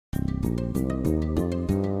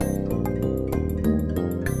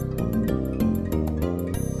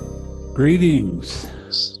Greetings.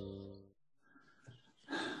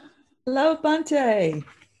 Hello, Bhante.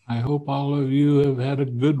 I hope all of you have had a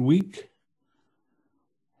good week.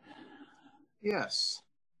 Yes.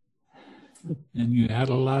 And you had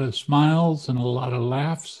a lot of smiles and a lot of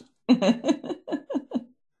laughs.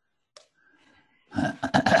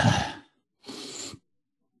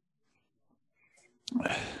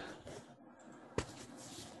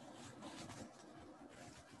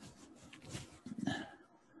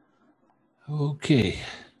 Okay.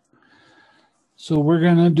 So we're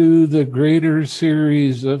going to do the greater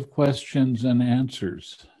series of questions and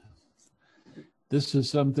answers. This is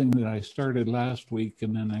something that I started last week,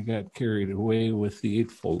 and then I got carried away with the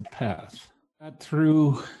Eightfold Path. Got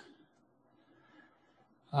through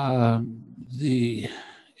the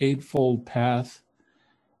Eightfold Path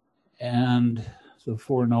and the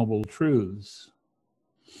Four Noble Truths.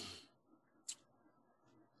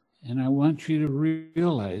 And I want you to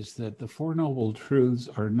realize that the Four Noble Truths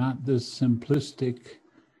are not this simplistic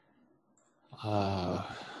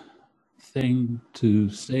thing to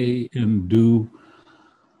say and do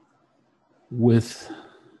without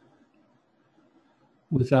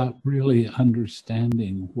really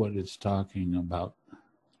understanding what it's talking about.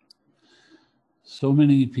 So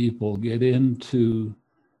many people get into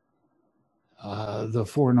the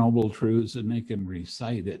Four Noble Truths and they can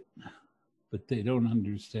recite it, but they don't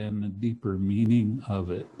understand the deeper meaning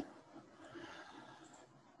of it.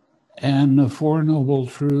 And the Four Noble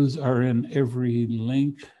Truths are in every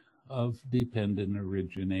link of dependent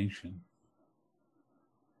origination.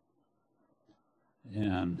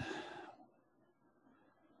 And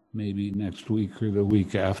maybe next week or the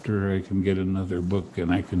week after, I can get another book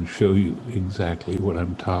and I can show you exactly what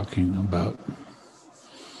I'm talking about.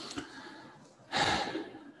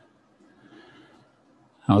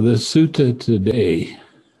 Now, the sutta today,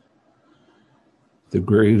 the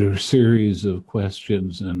greater series of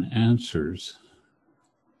questions and answers,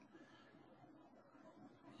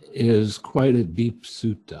 is quite a deep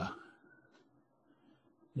sutta.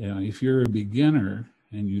 You know, if you're a beginner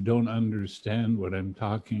and you don't understand what I'm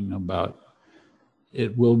talking about,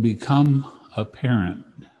 it will become apparent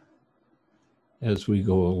as we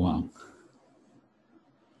go along.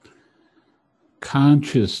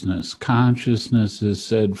 Consciousness is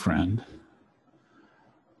said, friend,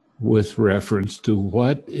 with reference to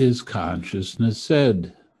what is consciousness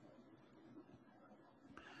said.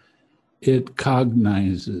 It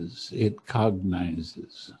cognizes.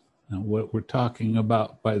 Now, what we're talking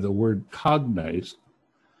about by the word cognize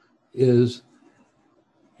is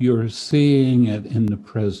you're seeing it in the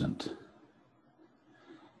present.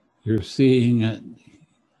 You're seeing it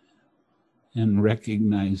and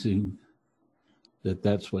recognizing that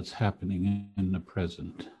that's what's happening in the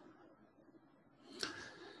present.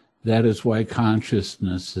 That is why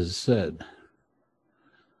consciousness is said.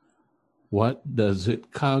 What does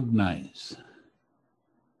it cognize?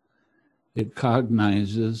 It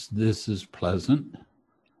cognizes this is pleasant.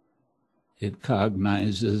 It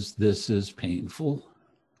cognizes this is painful.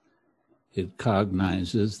 It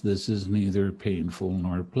cognizes this is neither painful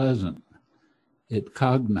nor pleasant. It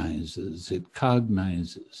cognizes.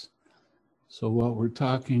 So what we're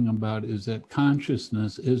talking about is that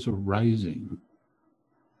consciousness is arising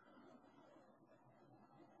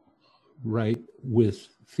right with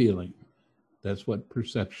feeling. That's what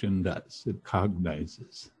perception does. It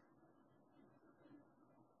cognizes.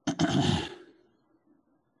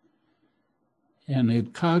 And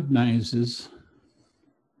it cognizes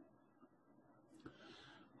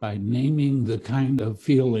by naming the kind of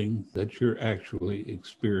feeling that you're actually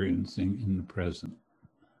experiencing in the present.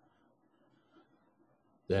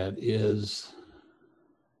 That is,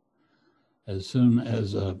 as soon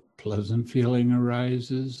as a pleasant feeling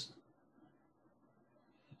arises,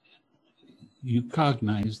 you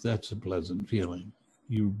cognize that's a pleasant feeling.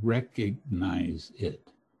 You recognize it.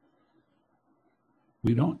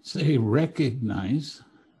 We don't say recognize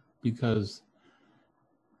because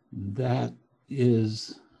that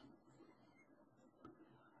is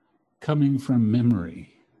coming from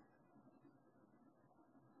memory.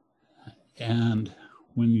 And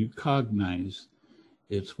when you cognize,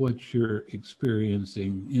 it's what you're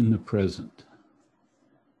experiencing in the present.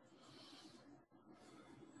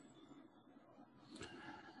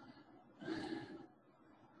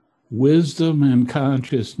 Wisdom and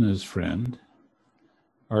consciousness, friend,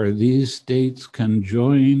 are these states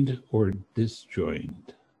conjoined or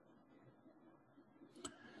disjoined?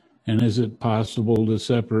 And is it possible to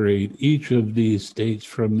separate each of these states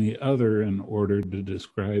from the other in order to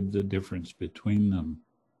describe the difference between them?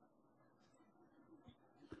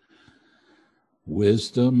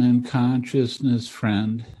 wisdom and consciousness,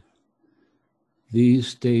 friend, these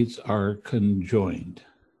states are conjoined.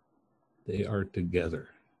 They are together,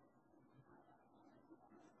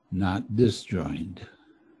 not disjoined.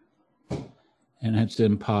 And it's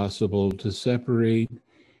impossible to separate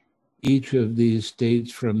each of these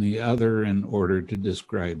states from the other in order to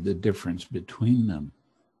describe the difference between them.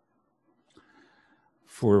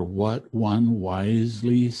 For what one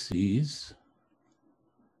wisely sees,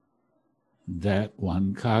 that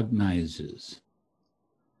one cognizes.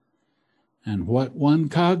 And what one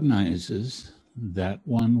cognizes, that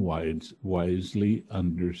one wisely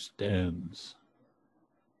understands.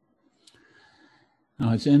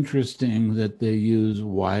 Now, it's interesting that they use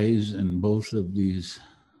wise in both of these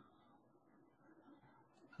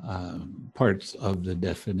parts of the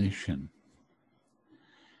definition,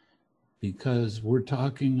 because we're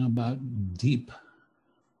talking about deep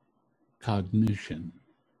cognition.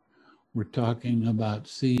 We're talking about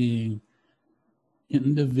seeing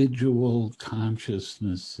individual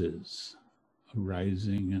consciousnesses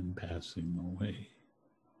arising and passing away.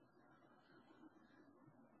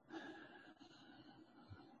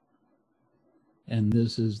 And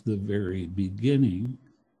this is the very beginning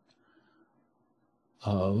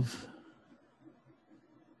of,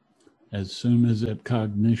 as soon as that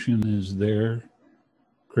cognition is there,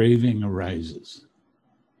 craving arises.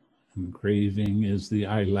 And craving is the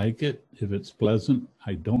I like it if it's pleasant,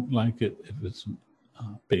 I don't like it if it's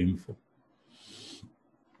painful.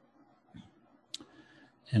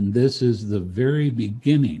 And this is the very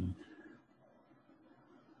beginning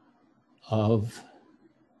of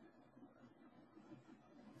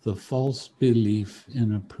the false belief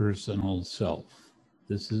in a personal self.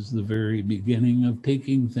 This is the very beginning of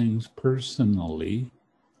taking things personally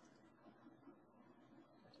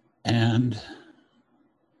and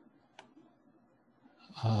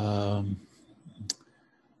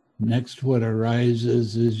next what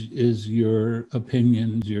arises is your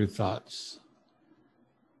opinions, your thoughts,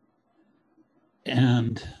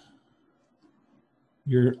 and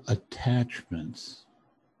your attachments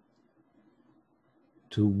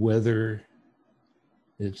to whether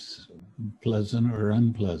it's pleasant or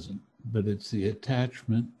unpleasant, but it's the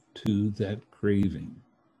attachment to that craving.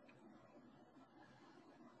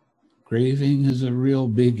 Craving is a real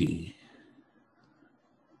biggie.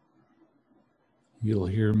 You'll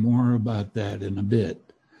hear more about that in a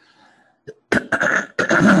bit.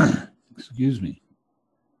 Excuse me.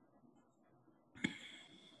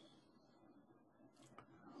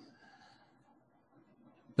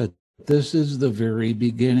 But this is the very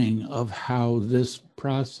beginning of how this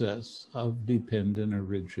process of dependent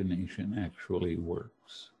origination actually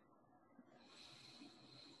works.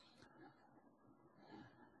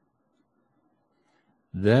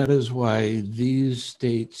 That is why these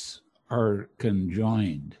states are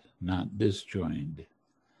conjoined, not disjoined.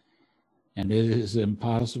 And it is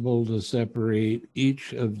impossible to separate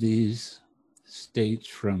each of these states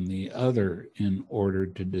from the other in order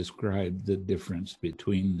to describe the difference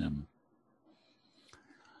between them.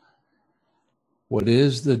 What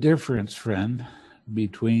is the difference, friend,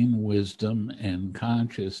 between wisdom and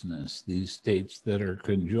consciousness, these states that are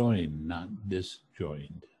conjoined, not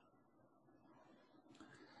disjoined?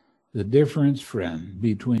 The difference, friend,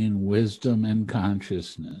 between wisdom and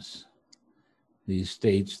consciousness, these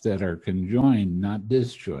states that are conjoined, not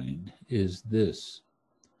disjoined, is this.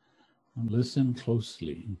 Listen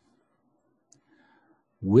closely.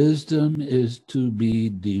 Wisdom is to be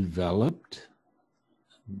developed,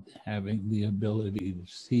 having the ability to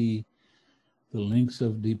see the links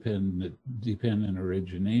of dependent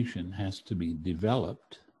origination has to be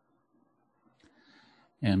developed.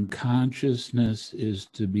 And consciousness is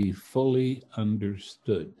to be fully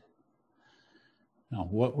understood. Now,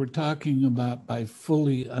 what we're talking about by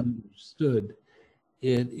fully understood,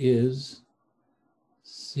 it is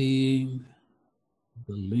seeing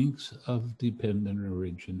the links of dependent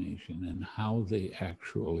origination and how they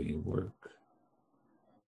actually work.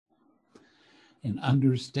 And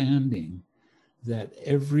understanding that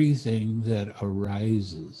everything that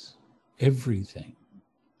arises, everything,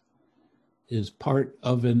 is part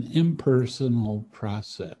of an impersonal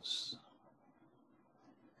process.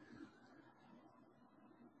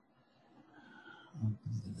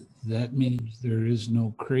 That means there is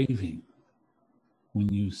no craving when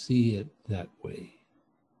you see it that way.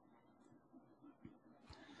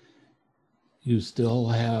 You still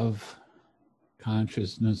have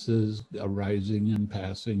consciousnesses arising and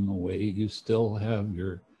passing away. You still have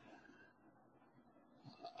your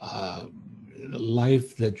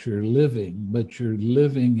life that you're living, but you're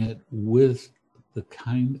living it with the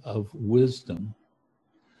kind of wisdom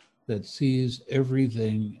that sees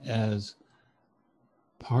everything as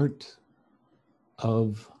part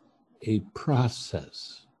of a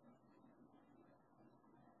process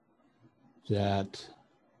that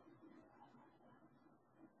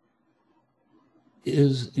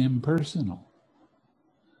is impersonal.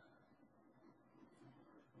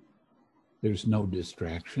 There's no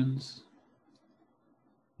distractions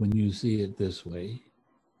when you see it this way.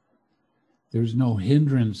 There's no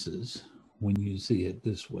hindrances when you see it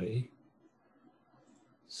this way.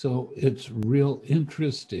 So it's real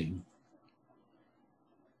interesting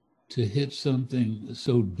to hit something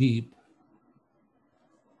so deep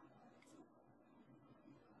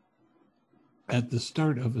at the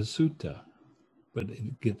start of a sutta, but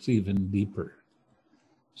it gets even deeper.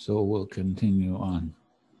 So we'll continue on.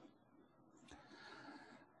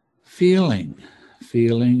 Feeling.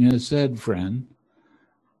 Feeling is said, friend,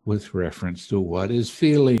 with reference to what is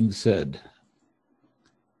feeling said.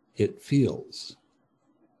 It feels.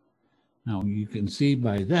 Now you can see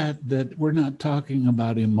by that we're not talking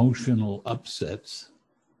about emotional upsets,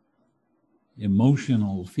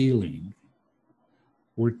 emotional feeling.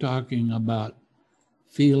 We're talking about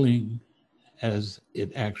feeling as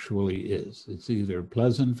it actually is. It's either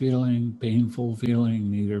pleasant feeling, painful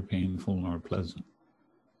feeling, neither painful nor pleasant.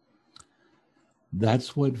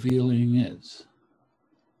 That's what feeling is.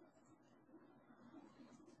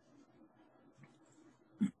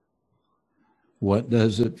 What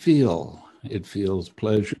does it feel? It feels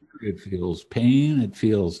pleasure, it feels pain, it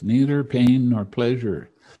feels neither pain nor pleasure.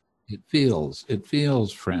 It feels,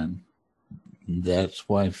 friend. That's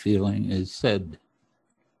why feeling is said.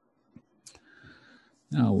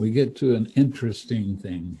 Now we get to an interesting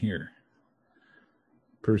thing here.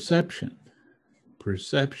 Perception.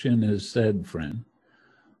 Perception is said, friend,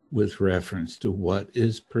 with reference to what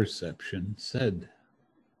is perception said.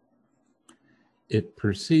 It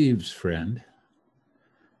perceives, friend.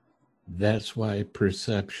 That's why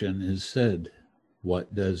perception is said.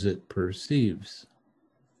 What does it perceives?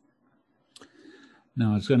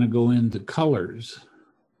 Now it's going to go into colors,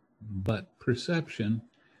 but perception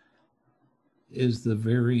is the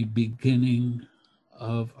very beginning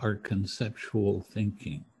of our conceptual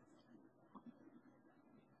thinking.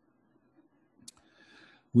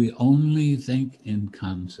 We only think in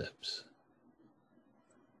concepts,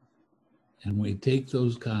 and we take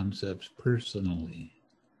those concepts personally,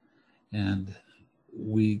 and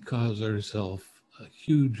we cause ourselves a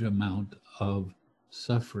huge amount of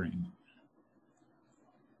suffering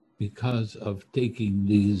because of taking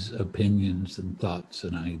these opinions and thoughts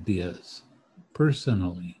and ideas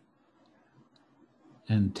personally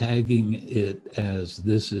and tagging it as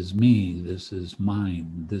this is me, this is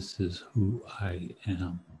mine, this is who I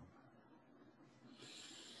am.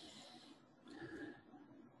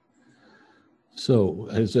 So,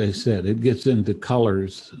 as I said, it gets into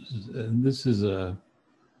colors, and this is a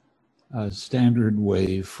standard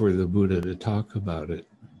way for the Buddha to talk about it.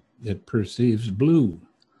 It perceives blue,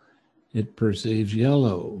 it perceives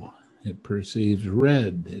yellow, it perceives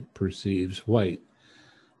red, it perceives white.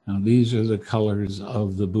 Now, these are the colors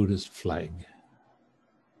of the Buddhist flag.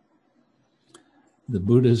 The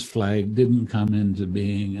Buddhist flag didn't come into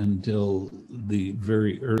being until the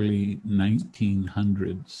very early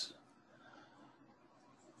 1900s,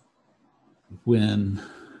 when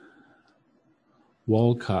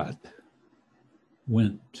Walcott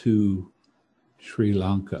went to Sri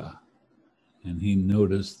Lanka and he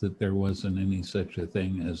noticed that there wasn't any such a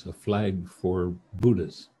thing as a flag for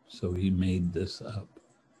Buddhists, so he made this up.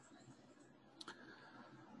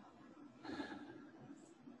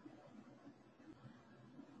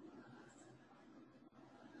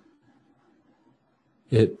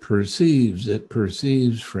 It perceives,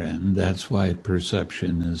 friend. That's why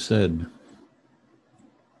perception is said.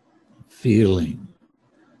 Feeling,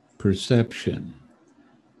 perception,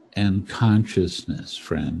 and consciousness,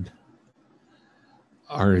 friend.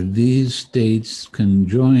 Are these states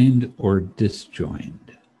conjoined or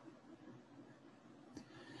disjoined?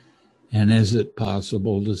 And is it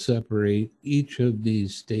possible to separate each of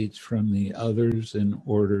these states from the others in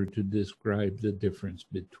order to describe the difference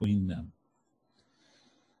between them?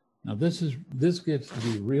 Now this gets to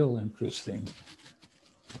be real interesting,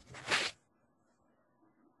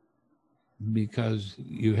 because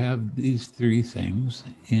you have these three things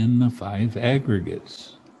in the five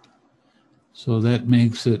aggregates. So that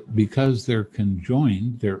makes it, because they're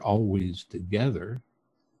conjoined, they're always together,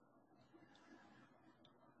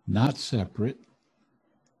 not separate.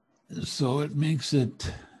 So it makes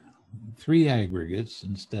it three aggregates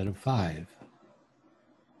instead of five.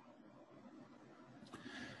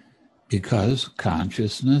 Because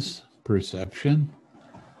consciousness, perception,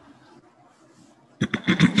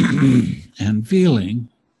 and feeling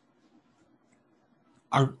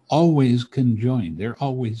are always conjoined. They're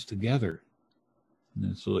always together.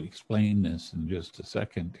 And this will explain this in just a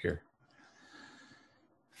second here.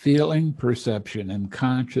 Feeling, perception, and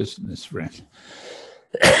consciousness, friend.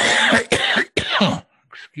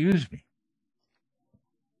 Excuse me.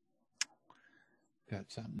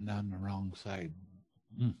 Got something down the wrong side.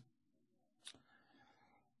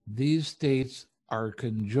 These states are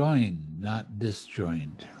conjoined, not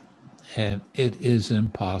disjoined. And it is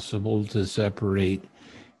impossible to separate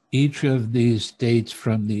each of these states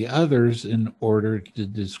from the others in order to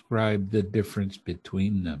describe the difference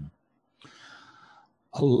between them.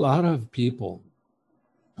 A lot of people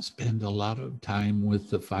spend a lot of time with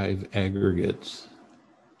the 5 aggregates,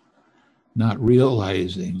 not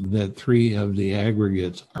realizing that 3 of the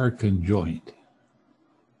aggregates are conjoined.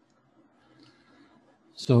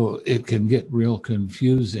 So it can get real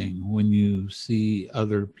confusing when you see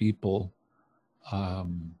other people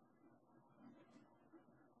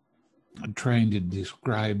trying to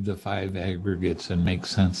describe the 5 aggregates and make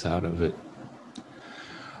sense out of it.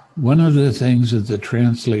 One of the things that the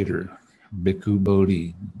translator, Bhikkhu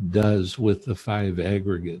Bodhi, does with the 5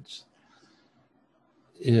 aggregates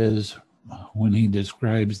is when he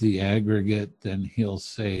describes the aggregate, then he'll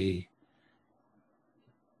say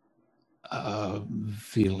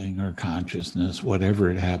feeling or consciousness, whatever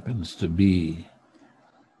it happens to be,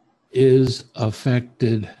 is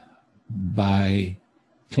affected by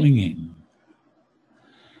clinging.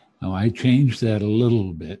 Now, I changed that a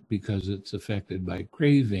little bit because it's affected by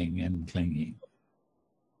craving and clinging.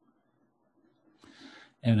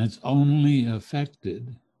 And it's only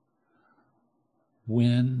affected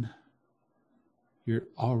when you're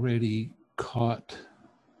already caught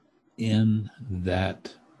in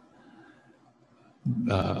that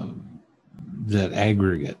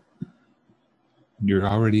aggregate. You're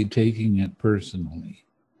already taking it personally.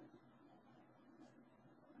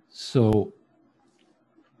 So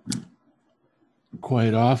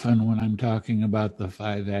quite often when I'm talking about the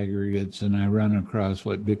 5 aggregates and I run across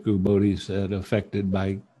what Bhikkhu Bodhi said, affected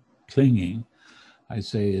by clinging, I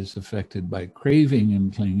say is affected by craving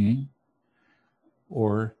and clinging,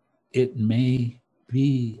 or it may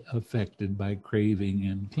be affected by craving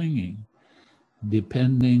and clinging,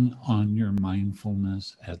 depending on your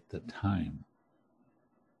mindfulness at the time.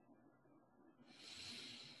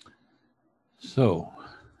 So,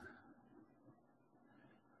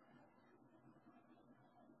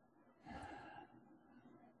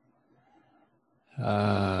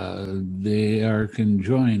 they are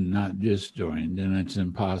conjoined, not disjoined, and it's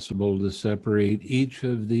impossible to separate each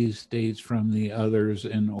of these states from the others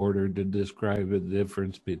in order to describe a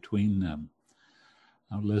difference between them.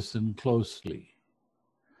 Now listen closely.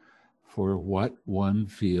 For what one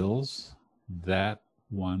feels, that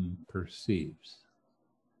one perceives.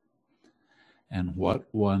 And what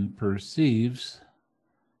one perceives,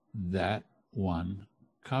 that one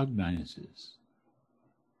cognizes.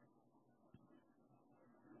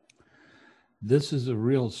 This is a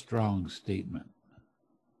real strong statement.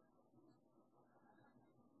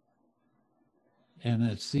 And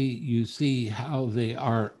you see how they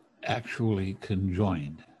are actually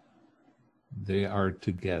conjoined. They are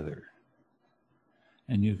together.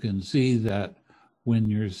 And you can see that when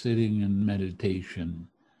you're sitting in meditation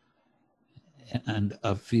and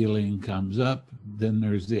a feeling comes up, then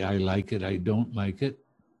there's the I like it, I don't like it.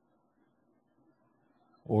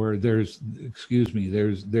 Or there's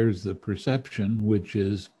the perception, which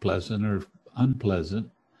is pleasant or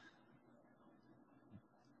unpleasant.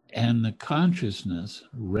 And the consciousness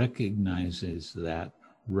recognizes that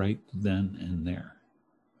right then and there.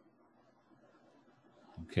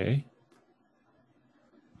 Okay?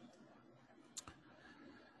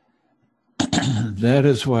 That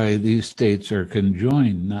is why these states are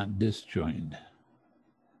conjoined, not disjoined.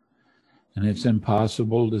 And it's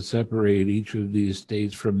impossible to separate each of these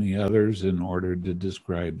states from the others in order to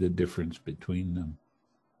describe the difference between them.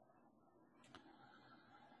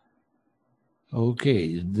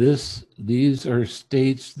 Okay, these are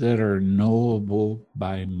states that are knowable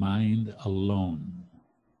by mind alone.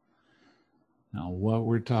 Now, what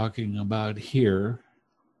we're talking about here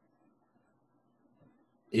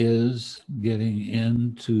is getting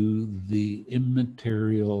into the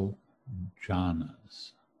immaterial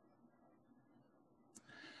jhanas.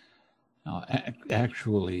 Now,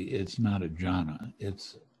 actually, it's not a jhana.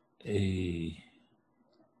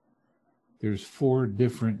 There's 4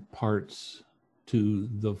 different parts to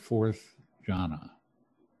the 4th jhana.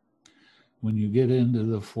 When you get into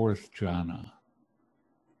the 4th jhana,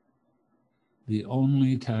 the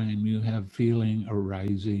only time you have feeling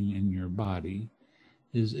arising in your body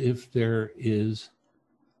is if there is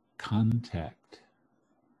contact.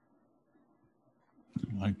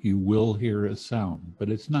 Like you will hear a sound, but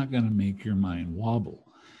it's not going to make your mind wobble.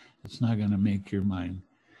 It's not going to make your mind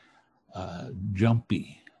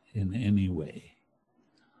jumpy in any way,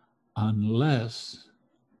 unless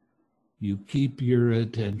you keep your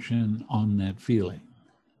attention on that feeling.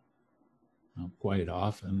 Now, quite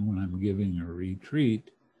often when I'm giving a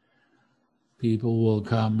retreat, people will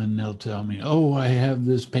come and they'll tell me, oh, I have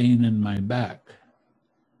this pain in my back.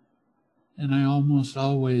 And I almost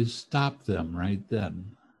always stop them right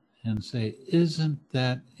then and say, isn't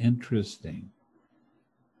that interesting?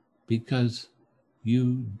 Because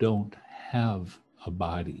you don't have a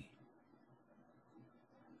body.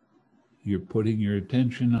 You're putting your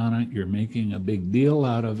attention on it. You're making a big deal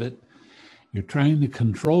out of it. You're trying to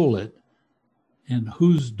control it. And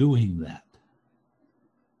who's doing that?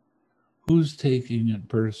 Who's taking it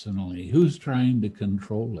personally? Who's trying to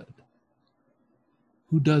control it?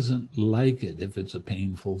 Who doesn't like it if it's a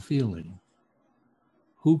painful feeling?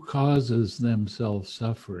 Who causes themselves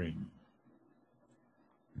suffering?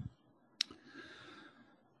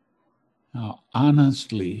 Now,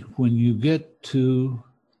 honestly, when you get to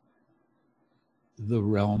the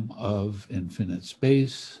realm of infinite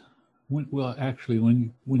space, when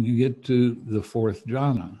you get to the fourth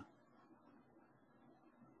jhana,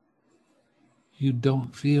 you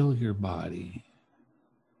don't feel your body.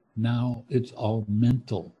 Now it's all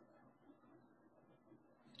mental.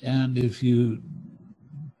 And if you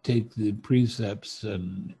take the precepts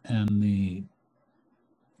and the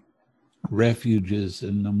refuges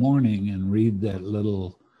in the morning and read that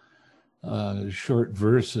little short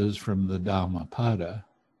verses from the Dhammapada,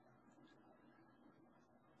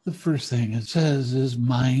 the first thing it says is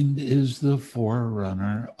mind is the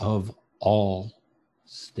forerunner of all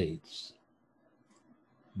states.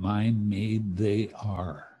 Mind made they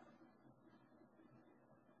are.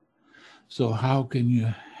 So how can you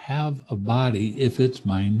have a body if it's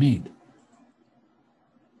mind made?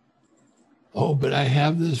 Oh, but I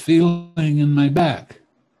have this feeling in my back.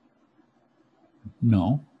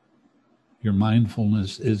 No, your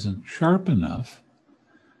mindfulness isn't sharp enough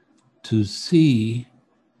to see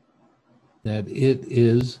that it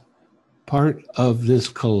is part of this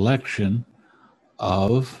collection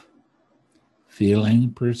of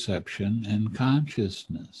feeling, perception, and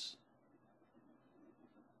consciousness.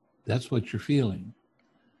 That's what you're feeling.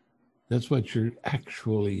 That's what you're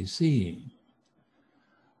actually seeing.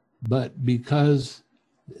 But because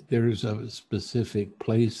there's a specific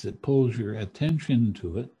place that pulls your attention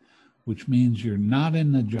to it, which means you're not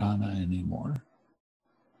in the jhana anymore,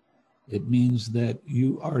 it means that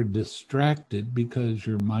you are distracted because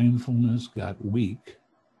your mindfulness got weak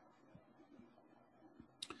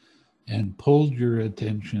and pulled your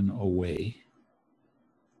attention away.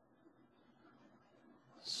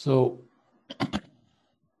 So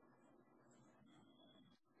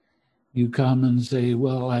you come and say,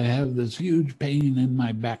 well, I have this huge pain in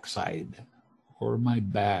my backside, or my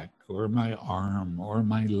back, or my arm, or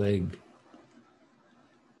my leg.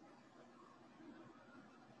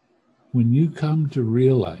 When you come to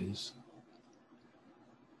realize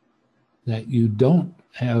that you don't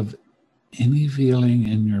have any feeling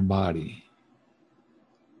in your body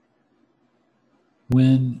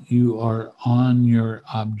when you are on your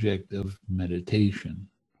object of meditation,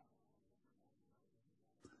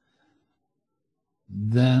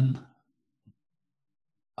 then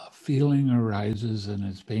a feeling arises and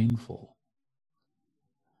it's painful.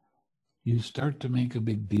 You start to make a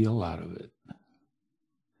big deal out of it.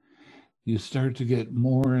 You start to get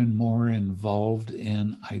more and more involved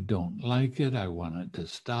in, I don't like it, I want it to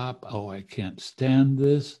stop, oh, I can't stand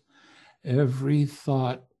this. Every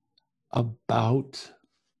thought about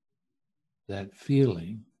that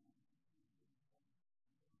feeling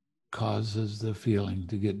causes the feeling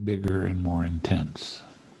to get bigger and more intense.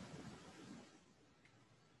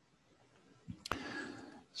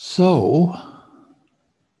 So,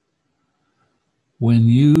 when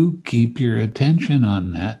you keep your attention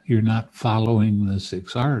on that, you're not following the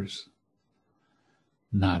 6 R's.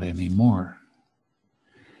 Not anymore.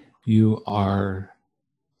 You are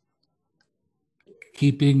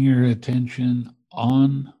keeping your attention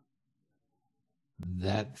on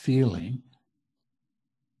that feeling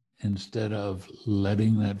instead of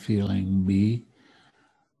letting that feeling be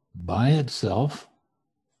by itself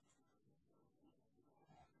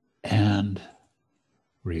and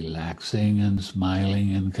relaxing and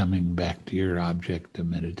smiling and coming back to your object of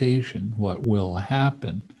meditation. What will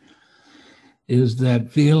happen is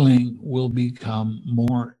that feeling will become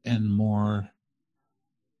more and more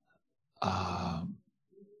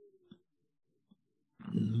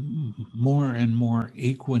more and more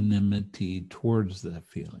equanimity towards that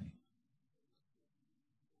feeling.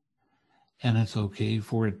 And it's okay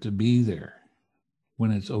for it to be there.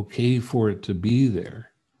 When it's okay for it to be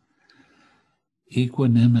there,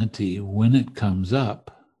 equanimity, when it comes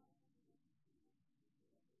up,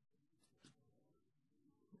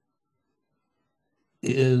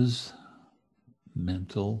 is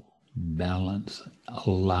mental balance,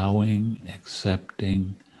 allowing,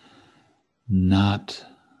 accepting, not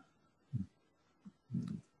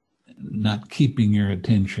keeping your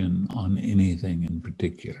attention on anything in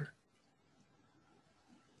particular.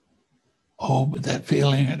 Oh, but that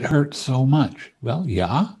feeling, it hurts so much. Well,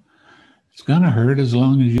 yeah, it's going to hurt as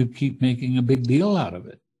long as you keep making a big deal out of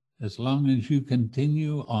it. As long as you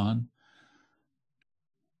continue on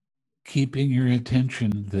keeping your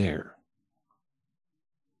attention there.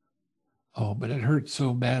 Oh, but it hurt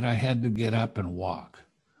so bad I had to get up and walk.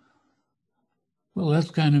 Well, that's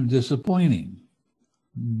kind of disappointing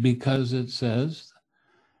because it says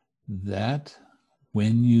that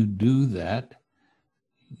when you do that,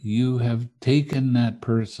 you have taken that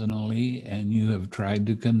personally and you have tried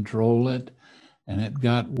to control it and it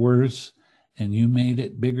got worse and you made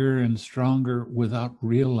it bigger and stronger without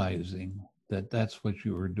realizing that that's what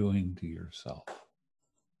you were doing to yourself.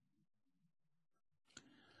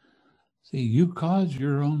 See, you cause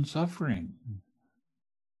your own suffering.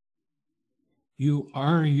 You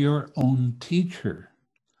are your own teacher.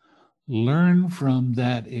 Learn from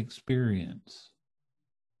that experience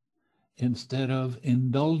instead of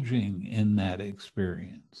indulging in that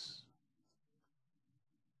experience.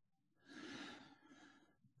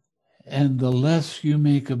 And the less you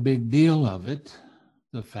make a big deal of it,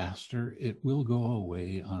 the faster it will go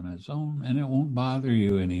away on its own and it won't bother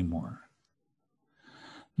you anymore.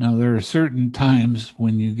 Now, there are certain times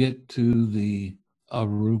when you get to the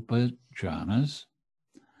arupa jhanas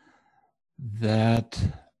that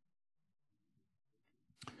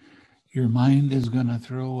your mind is going to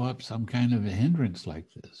throw up some kind of a hindrance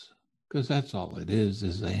like this, because that's all it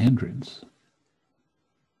is a hindrance.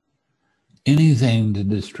 Anything to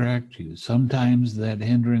distract you. Sometimes that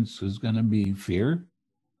hindrance is going to be fear.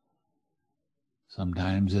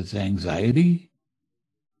 Sometimes it's anxiety.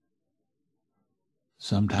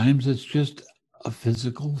 Sometimes it's just a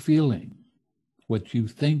physical feeling. What you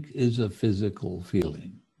think is a physical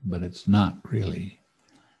feeling, but it's not really.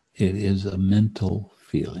 It is a mental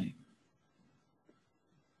feeling.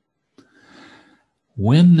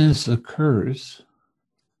 When this occurs,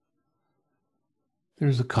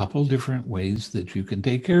 there's a couple different ways that you can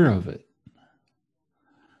take care of it.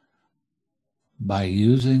 By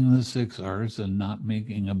using the 6 R's and not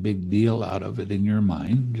making a big deal out of it in your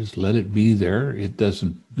mind, just let it be there. It's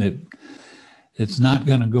not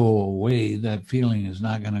going to go away. That feeling is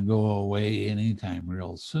not going to go away anytime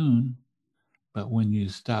real soon. But when you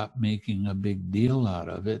stop making a big deal out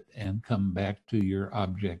of it and come back to your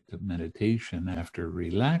object of meditation after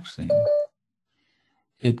relaxing,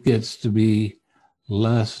 it gets to be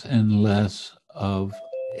less and less of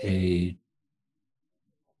a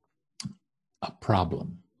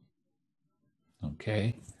problem.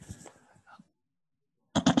 Okay?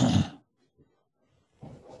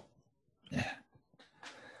 Yeah.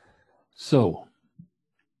 So,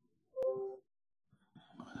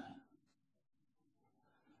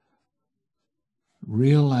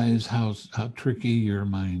 realize how tricky your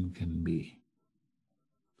mind can be.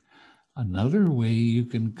 Another way you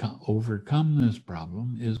can overcome this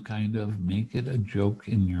problem is kind of make it a joke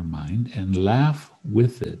in your mind and laugh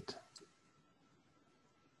with it.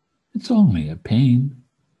 It's only a pain.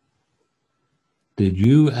 Did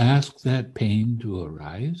you ask that pain to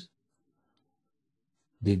arise?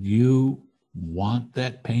 Did you want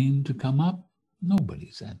that pain to come up?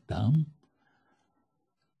 Nobody's that dumb.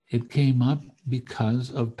 It came up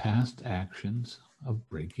because of past actions of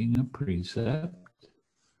breaking a precept.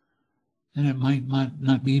 And it might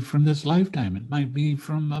not be from this lifetime. It might be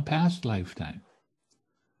from a past lifetime.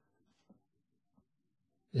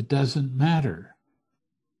 It doesn't matter.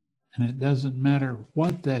 And it doesn't matter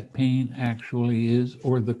what that pain actually is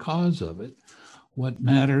or the cause of it. What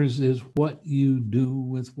matters is what you do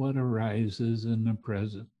with what arises in the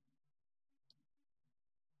present.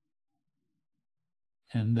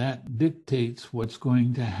 And that dictates what's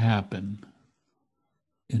going to happen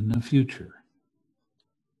in the future.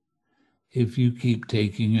 If you keep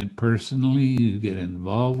taking it personally, you get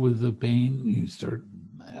involved with the pain, you start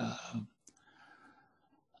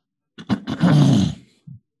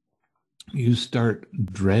you start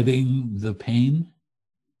dreading the pain,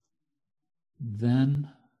 then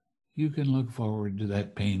you can look forward to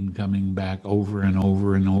that pain coming back over and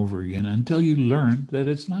over and over again until you learn that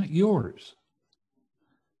it's not yours.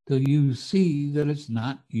 Till you see that it's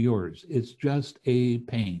not yours. It's just a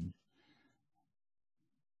pain.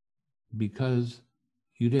 Because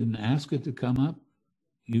you didn't ask it to come up.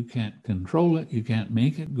 You can't control it. You can't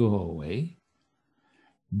make it go away.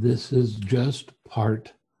 This is just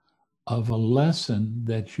part of a lesson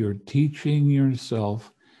that you're teaching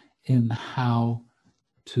yourself in how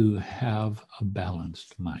to have a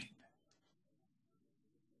balanced mind.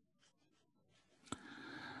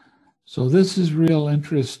 So this is real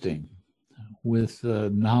interesting with the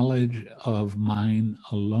knowledge of mind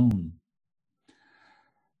alone.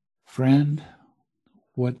 Friend,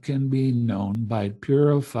 what can be known by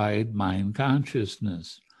purified mind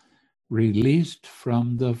consciousness, released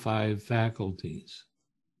from the five faculties?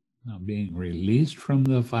 Now, being released from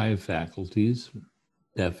the five faculties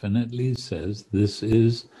definitely says this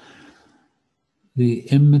is the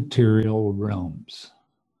immaterial realms,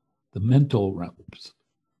 the mental realms.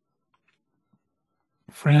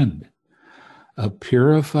 Friend, a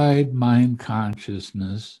purified mind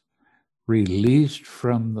consciousness released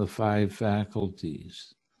from the five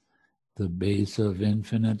faculties, the base of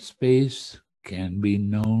infinite space can be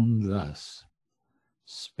known thus.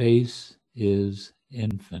 Space is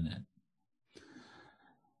infinite.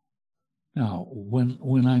 Now,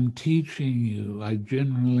 when I'm teaching you, I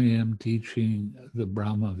generally am teaching the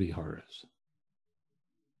Brahma Viharas.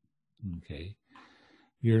 Okay?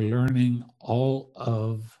 You're learning all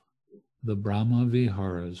of the Brahma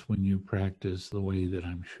Viharas when you practice the way that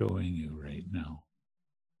I'm showing you right now.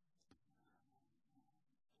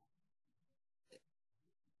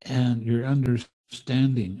 And your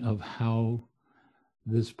understanding of how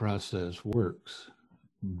this process works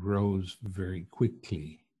grows very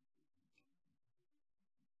quickly.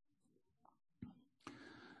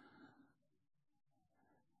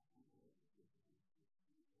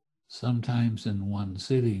 Sometimes in one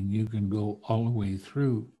sitting, you can go all the way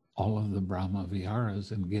through all of the Brahma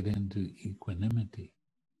Viharas and get into equanimity.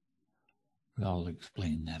 I'll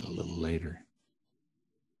explain that a little later.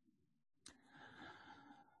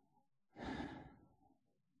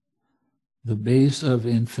 The base of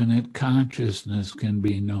infinite consciousness can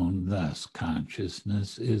be known thus.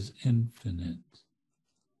 Consciousness is infinite.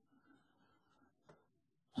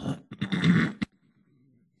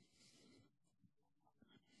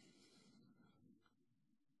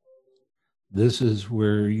 This is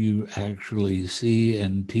where you actually see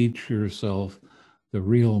and teach yourself the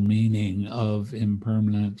real meaning of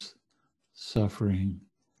impermanence, suffering,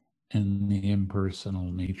 and the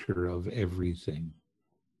impersonal nature of everything.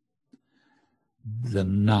 The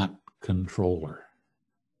not controller.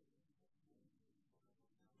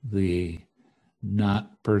 The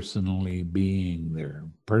not personally being there.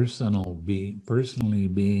 Personally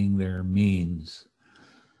being there means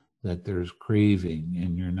that there's craving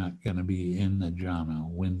and you're not going to be in the jhana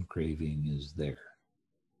when craving is there.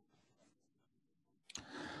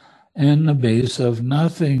 And the base of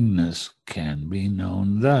nothingness can be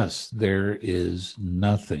known thus. There is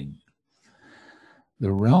nothing.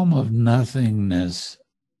 The realm of nothingness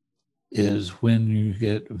is when you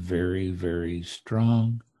get very, very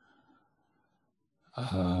strong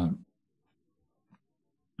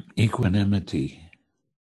equanimity.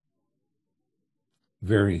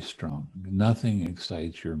 Very strong. Nothing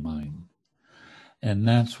excites your mind. And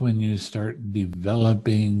that's when you start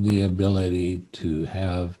developing the ability to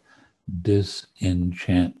have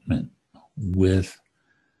disenchantment with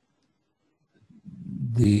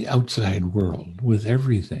the outside world, with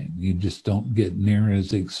everything. You just don't get near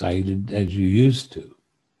as excited as you used to.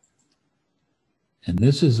 And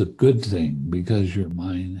this is a good thing because your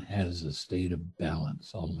mind has a state of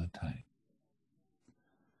balance all the time.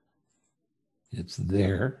 It's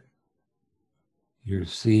there. You're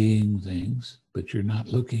seeing things, but you're not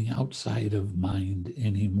looking outside of mind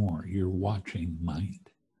anymore. You're watching mind.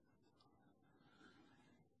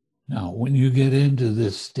 Now, when you get into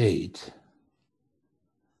this state,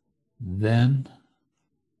 then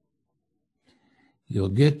you'll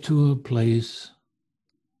get to a place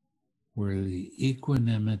where the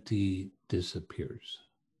equanimity disappears.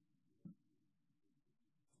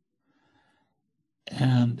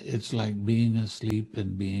 And it's like being asleep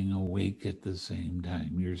and being awake at the same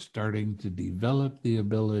time. You're starting to develop the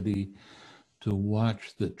ability to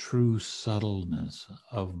watch the true subtleness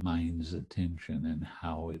of mind's attention and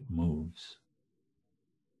how it moves.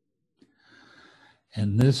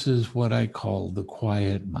 And this is what I call the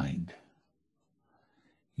quiet mind.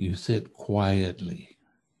 You sit quietly.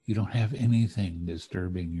 You don't have anything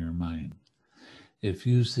disturbing your mind. if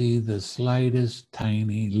you see the slightest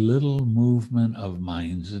tiny little movement of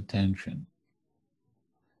mind's attention,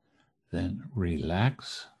 then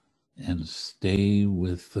relax and stay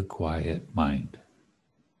with the quiet mind.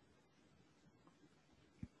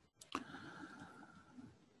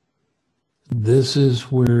 This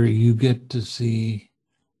is where you get to see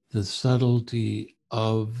the subtlety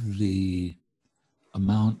of the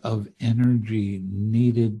amount of energy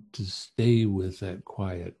needed to stay with that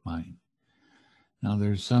quiet mind. Now,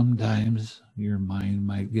 there's sometimes your mind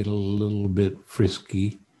might get a little bit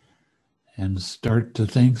frisky and start to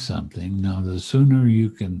think something. Now, the sooner you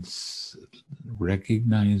can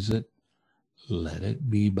recognize it, let it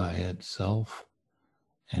be by itself,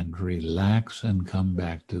 and relax and come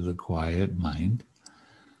back to the quiet mind,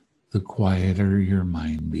 the quieter your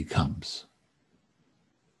mind becomes.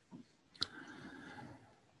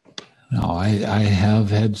 Now, I have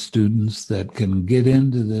had students that can get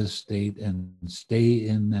into this state and stay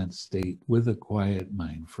in that state with a quiet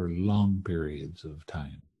mind for long periods of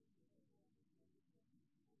time.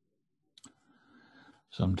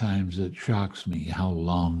 Sometimes it shocks me how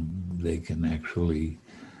long they can actually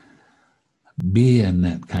be in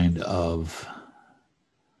that kind of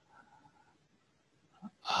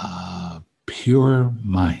pure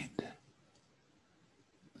mind.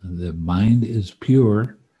 The mind is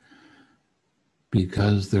pure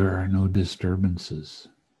because there are no disturbances.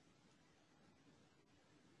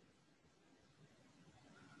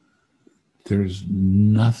 There's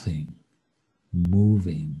nothing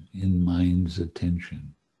moving in mind's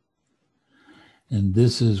attention. And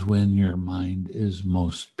this is when your mind is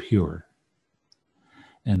most pure.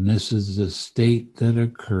 And this is the state that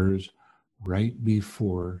occurs right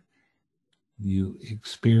before you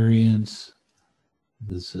experience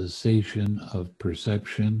the cessation of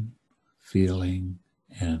perception, feeling,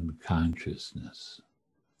 and consciousness.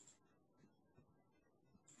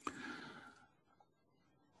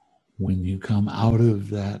 When you come out of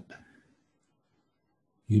that,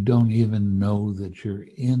 you don't even know that you're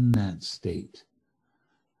in that state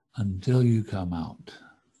until you come out.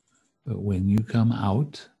 But when you come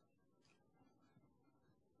out,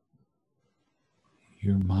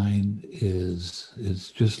 your mind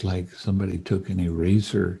it's just like somebody took an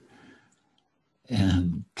eraser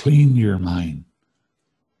and cleaned your mind.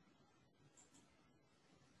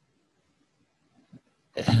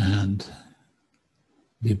 And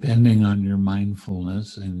depending on your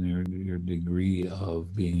mindfulness and your degree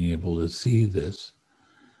of being able to see this,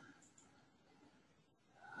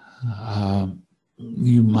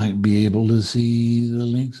 you might be able to see the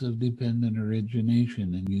links of dependent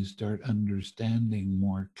origination, and you start understanding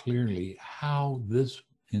more clearly how this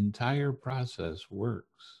entire process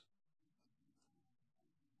works.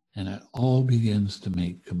 And it all begins to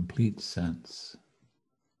make complete sense.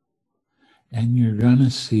 And you're going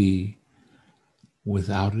to see,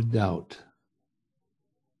 without a doubt,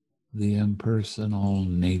 the impersonal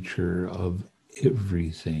nature of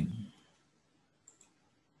everything.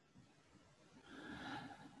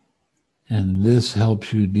 And this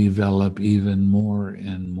helps you develop even more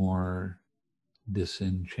and more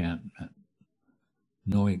disenchantment,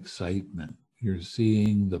 no excitement. You're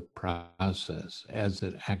seeing the process as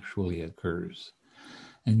it actually occurs.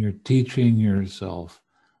 And you're teaching yourself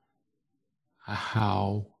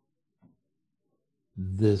how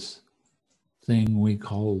this thing we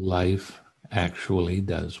call life actually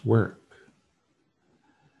does work.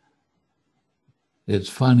 It's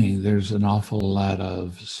funny, there's an awful lot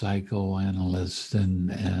of psychoanalysts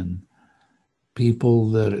and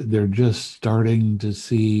people that they're just starting to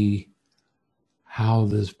see how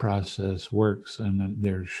this process works, and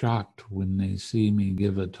they're shocked when they see me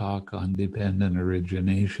give a talk on dependent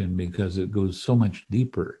origination, because it goes so much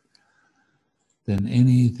deeper than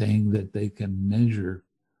anything that they can measure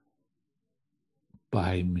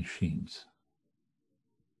by machines.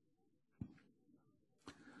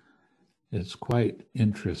 It's quite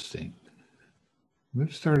interesting. We're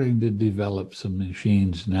starting to develop some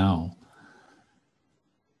machines now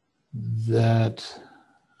that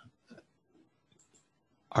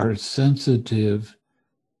are sensitive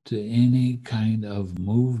to any kind of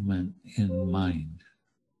movement in mind.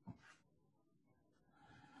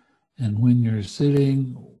 And when you're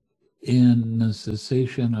sitting in the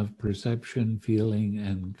cessation of perception, feeling,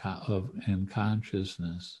 and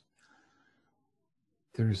consciousness,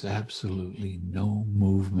 there's absolutely no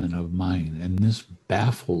movement of mind. And this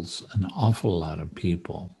baffles an awful lot of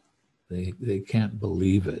people. They can't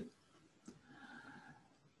believe it.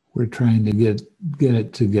 We're trying to get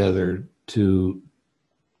it together to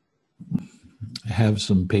have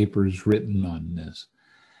some papers written on this.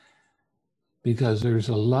 because there's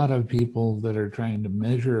a lot of people that are trying to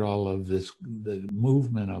measure all of this, the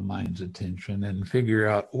movement of mind's attention, and figure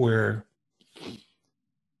out where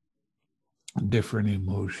different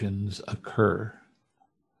emotions occur.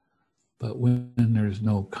 But when there's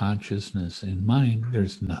no consciousness in mind,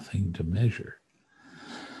 there's nothing to measure.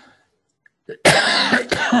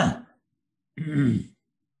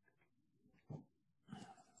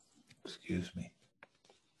 Excuse me.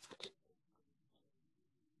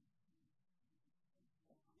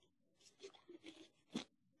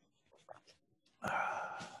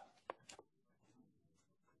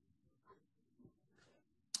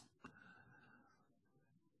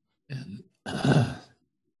 And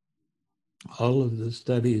all of the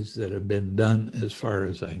studies that have been done, as far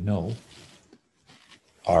as I know,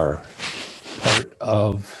 are part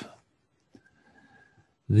of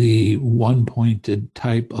the one-pointed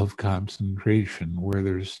type of concentration where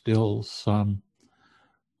there's still some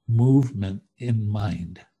movement in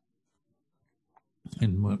mind,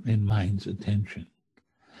 in mind's attention.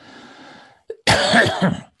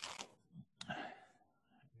 Having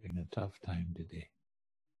a tough time today.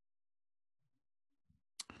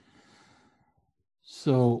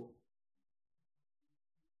 So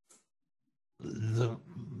the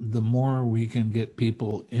more we can get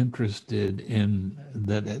people interested in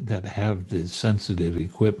that have the sensitive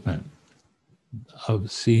equipment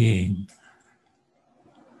of seeing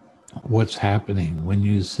what's happening when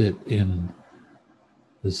you sit in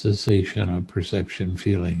the cessation of perception,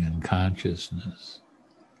 feeling, and consciousness,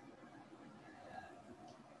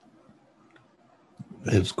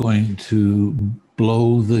 it's going to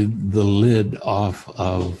blow the lid off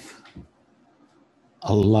of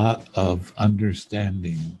a lot of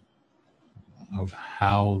understanding of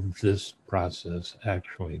how this process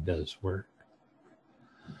actually does work.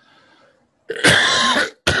 I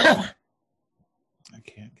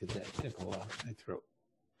can't get that tickle off my throat.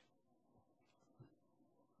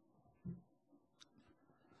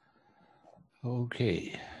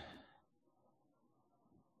 Okay.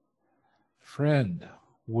 Friend,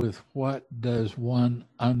 with what does one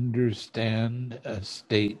understand a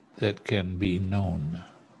state that can be known?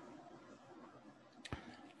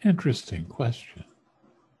 Interesting question.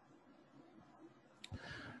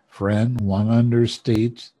 Friend, one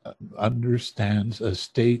understands a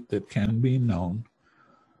state that can be known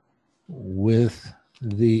with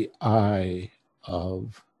the eye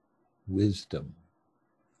of wisdom.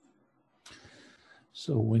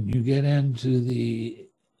 So when you get into the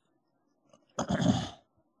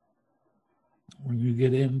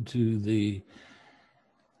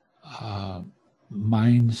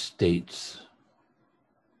mind states,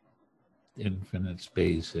 infinite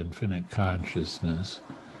space, infinite consciousness,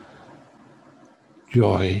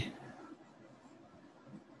 joy,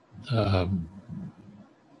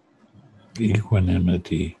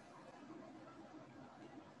 equanimity.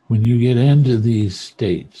 When you get into these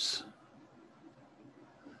states,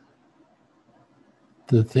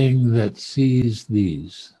 the thing that sees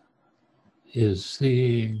these is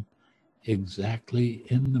seeing exactly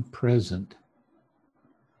in the present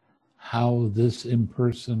how this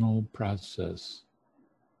impersonal process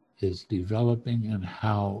is developing and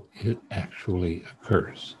how it actually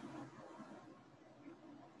occurs.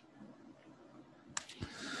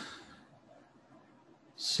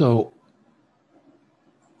 So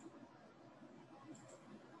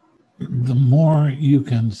the more you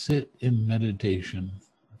can sit in meditation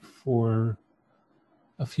for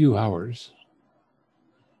a few hours,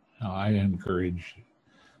 now I encourage,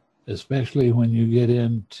 especially when you get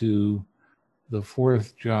into the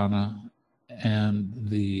fourth jhana and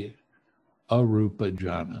the arupa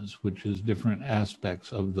jhanas, which is different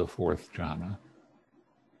aspects of the fourth jhana.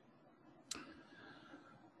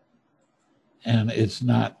 And it's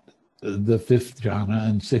not the fifth jhana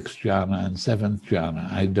and sixth jhana and seventh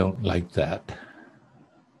jhana. I don't like that.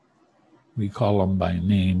 We call them by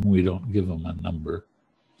name. We don't give them a number.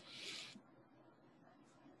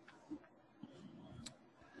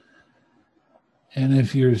 And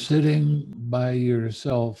if you're sitting by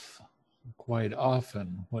yourself quite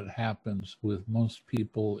often, what happens with most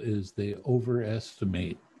people is they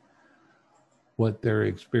overestimate what their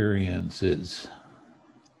experience is.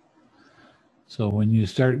 So when you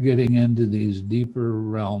start getting into these deeper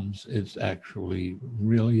realms, it's actually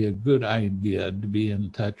really a good idea to be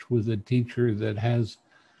in touch with a teacher that has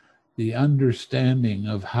the understanding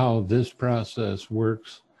of how this process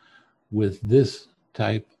works with this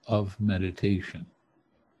type of meditation.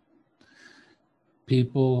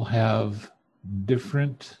 People have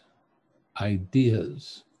different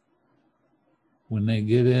ideas when they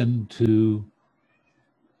get into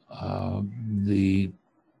the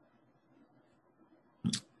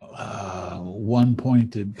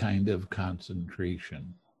one-pointed kind of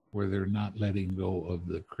concentration where they're not letting go of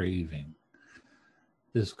the craving.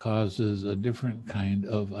 This causes a different kind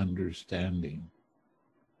of understanding.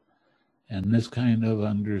 And this kind of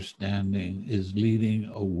understanding is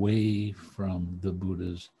leading away from the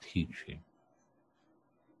Buddha's teaching.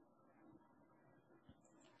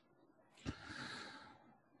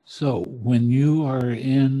 So when you are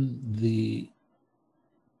in the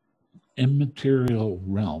immaterial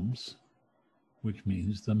realms, which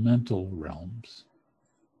means the mental realms,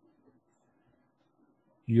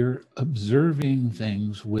 you're observing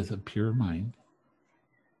things with a pure mind,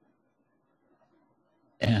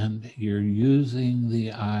 and you're using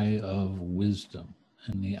the eye of wisdom.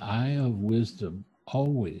 And the eye of wisdom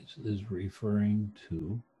always is referring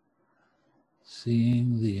to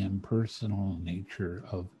seeing the impersonal nature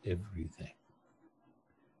of everything.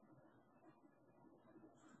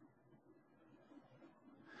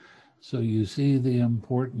 So you see the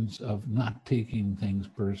importance of not taking things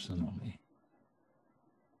personally.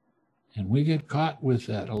 And we get caught with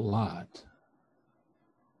that a lot,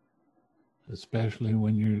 especially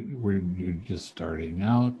when you're just starting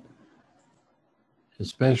out,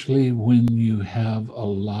 especially when you have a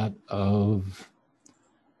lot of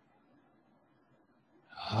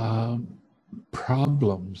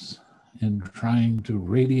problems in trying to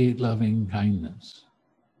radiate loving kindness.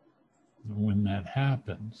 When that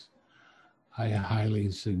happens, I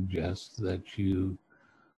highly suggest that you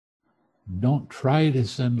don't try to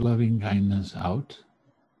send loving kindness out,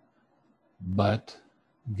 but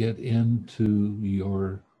get into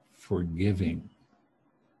your forgiving.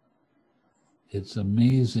 It's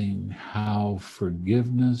amazing how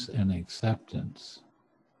forgiveness and acceptance,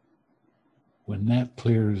 when that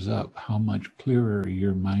clears up, how much clearer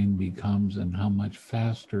your mind becomes and how much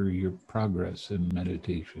faster your progress in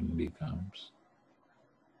meditation becomes.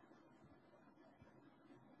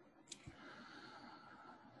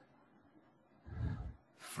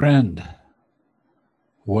 Friend,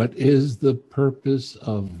 what is the purpose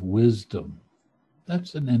of wisdom?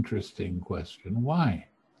 That's an interesting question. Why?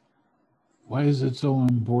 Why is it so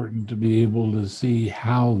important to be able to see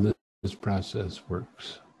how this process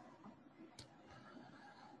works?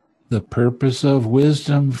 The purpose of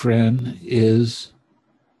wisdom, friend, is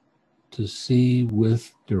to see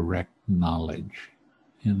with direct knowledge.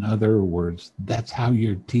 In other words, that's how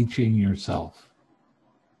you're teaching yourself,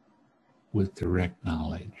 with direct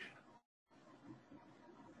knowledge.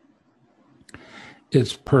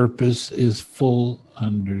 Its purpose is full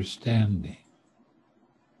understanding.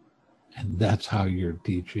 And that's how you're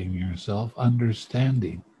teaching yourself,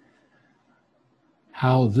 understanding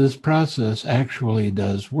how this process actually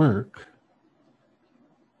does work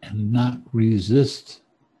and not resist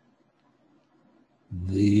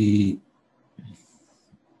the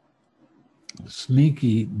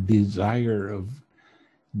sneaky desire of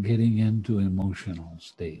getting into emotional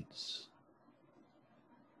states.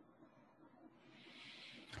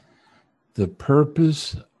 The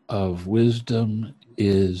purpose of wisdom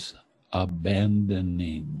is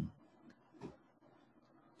abandoning.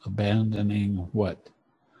 Abandoning what?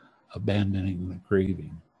 Abandoning the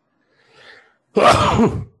craving.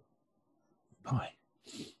 Boy, I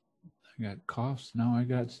got coughs, now I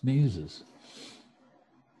got sneezes.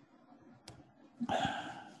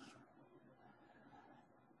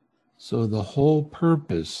 So the whole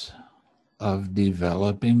purpose of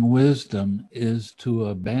developing wisdom is to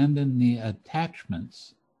abandon the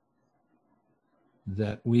attachments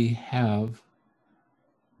that we have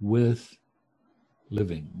with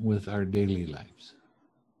living, with our daily lives.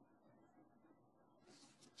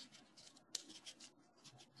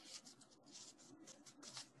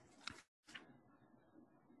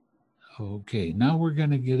 Okay, now we're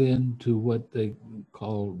going to get into what they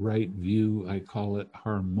call right view. I call it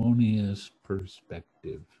harmonious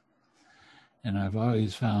perspective. And I've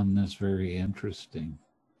always found this very interesting.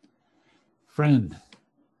 Friend,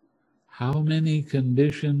 how many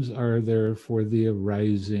conditions are there for the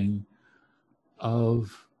arising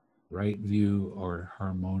of right view or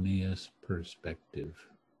harmonious perspective?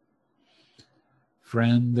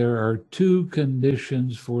 Friend, there are two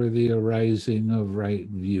conditions for the arising of right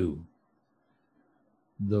view.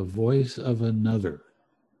 The voice of another.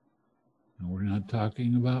 And we're not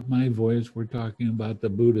talking about my voice, we're talking about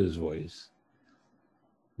the Buddha's voice.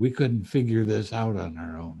 We couldn't figure this out on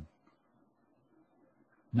our own.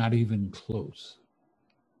 Not even close.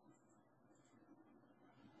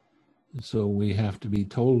 So we have to be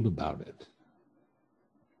told about it.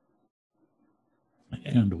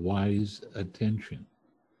 And wise attention.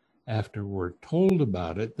 After we're told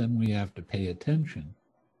about it, then we have to pay attention.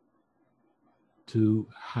 to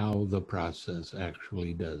how the process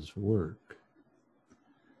actually does work.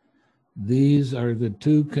 These are the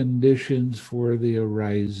two conditions for the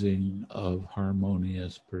arising of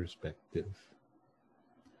harmonious perspective.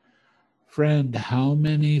 Friend, how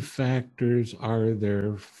many factors are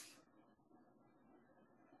there?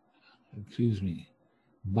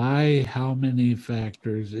 By how many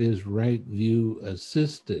factors is right view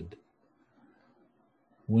assisted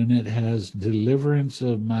when it has deliverance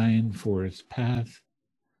of mind for its path,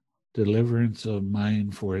 deliverance of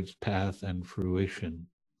mind for its path and fruition?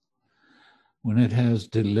 When it has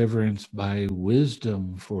deliverance by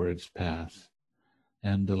wisdom for its path,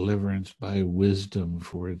 and deliverance by wisdom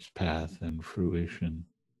for its path and fruition.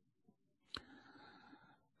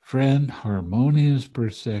 Friend, harmonious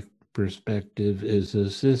perspective is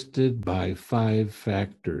assisted by 5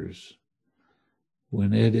 factors.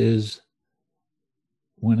 When it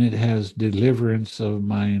has deliverance of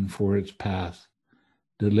mind for its path,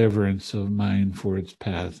 deliverance of mind for its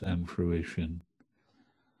path and fruition.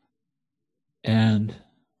 And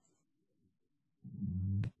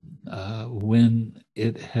when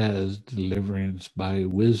it has deliverance by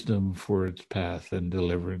wisdom for its path and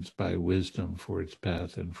deliverance by wisdom for its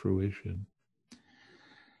path and fruition.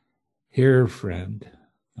 Here, friend,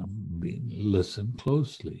 listen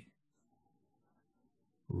closely.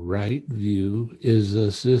 Right view is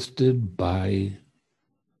assisted by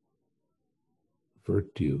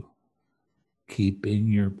virtue, keeping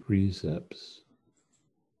your precepts.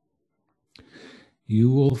 You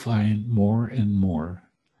will find more and more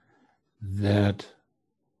that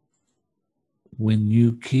when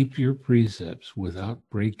you keep your precepts without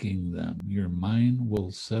breaking them, your mind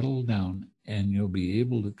will settle down and you'll be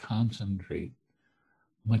able to concentrate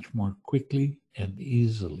much more quickly and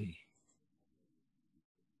easily.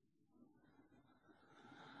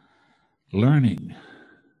 Learning.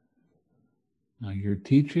 Now you're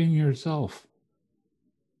teaching yourself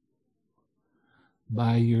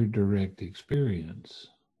by your direct experience.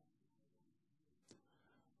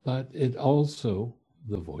 But it also,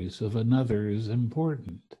 the voice of another is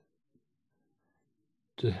important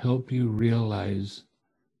to help you realize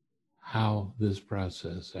how this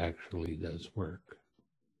process actually does work.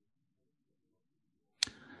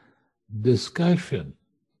 Discussion.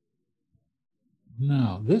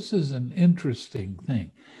 Now, this is an interesting thing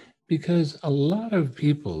because a lot of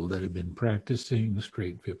people that have been practicing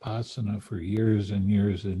straight Vipassana for years and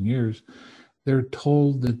years and years, they're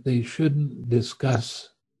told that they shouldn't discuss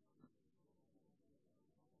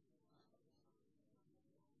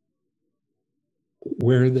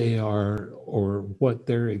where they are or what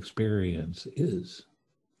their experience is.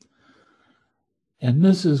 And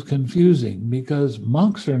this is confusing because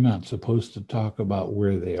monks are not supposed to talk about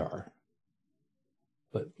where they are,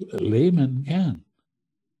 but laymen can.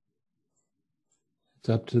 It's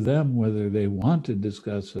up to them whether they want to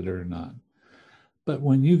discuss it or not. But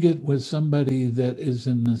when you get with somebody that is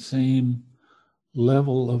in the same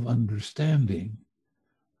level of understanding,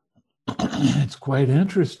 it's quite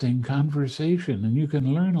interesting conversation, and you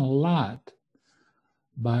can learn a lot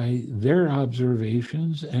by their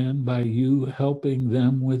observations and by you helping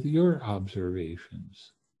them with your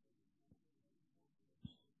observations.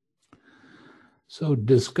 So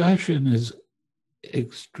discussion is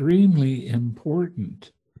extremely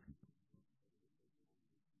important.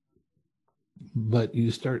 But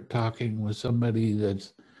you start talking with somebody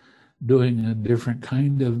that's doing a different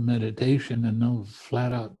kind of meditation and they'll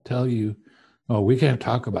flat out tell you, oh, we can't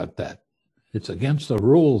talk about that. It's against the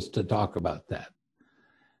rules to talk about that.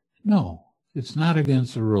 No, it's not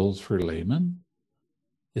against the rules for laymen.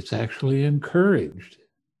 It's actually encouraged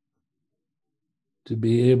to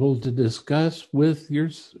be able to discuss with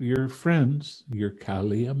your friends, your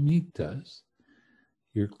Kalyamittas,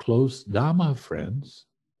 your close Dhamma friends,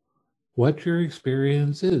 what your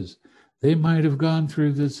experience is. They might have gone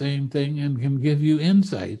through the same thing and can give you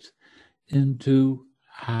insights into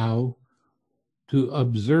how to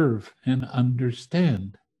observe and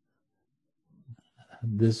understand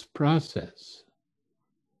this process.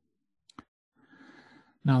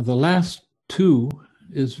 Now, the last 2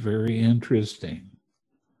 is very interesting.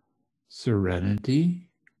 Serenity,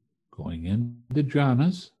 going into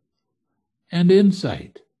jhanas, and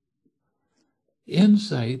insight.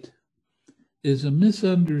 Insight is a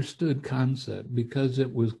misunderstood concept because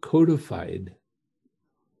it was codified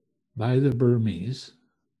by the Burmese.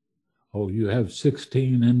 Oh, you have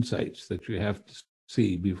 16 insights that you have to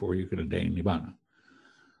see before you can attain Nibbana.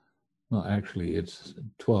 Well, actually, it's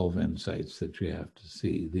 12 insights that you have to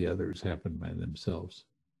see. The others happen by themselves.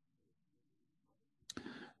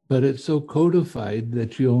 But it's so codified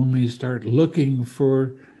that you only start looking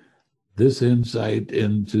for this insight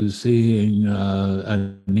into seeing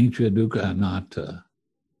anicca, dukkha, anatta,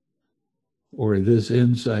 or this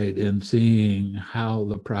insight in seeing how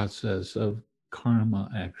the process of karma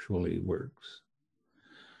actually works.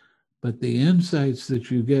 But the insights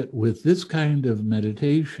that you get with this kind of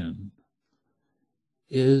meditation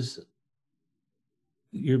is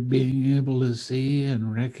you're being able to see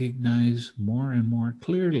and recognize more and more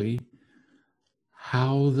clearly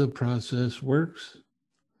how the process works,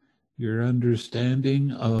 your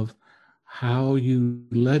understanding of how you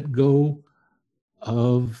let go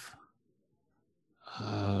of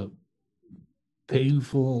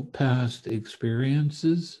painful past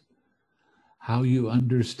experiences, how you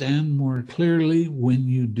understand more clearly when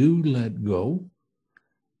you do let go,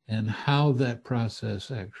 and how that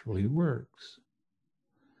process actually works.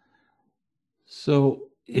 So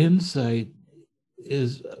insight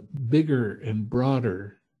is bigger and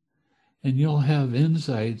broader, and you'll have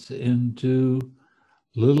insights into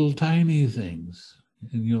little tiny things,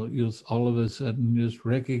 and you'll all of a sudden just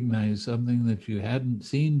recognize something that you hadn't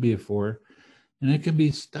seen before, and it can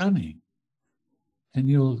be stunning. And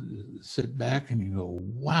you'll sit back and you go,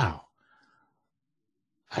 wow,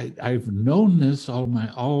 I've known this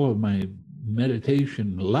all of my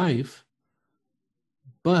meditation life,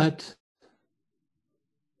 but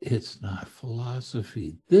it's not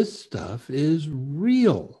philosophy. This stuff is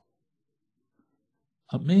real,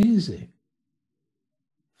 amazing,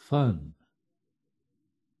 fun.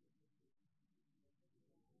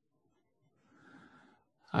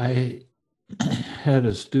 I had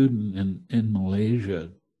a student in Malaysia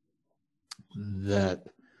that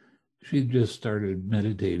she just started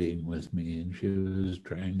meditating with me, and she was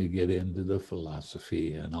trying to get into the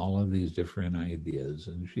philosophy and all of these different ideas,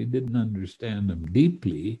 and she didn't understand them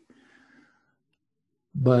deeply,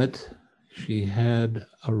 but she had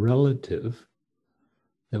a relative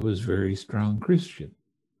that was very strong Christian.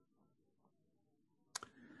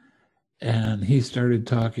 And he started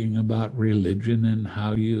talking about religion and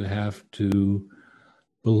how you have to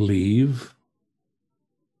believe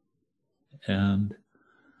and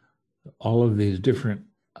all of these different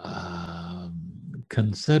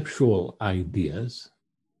conceptual ideas.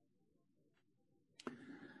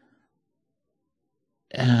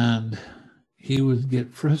 And he would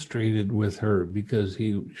get frustrated with her because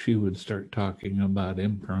she would start talking about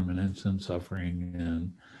impermanence and suffering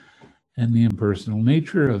and the impersonal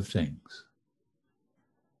nature of things.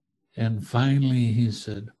 And finally he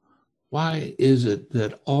said, why is it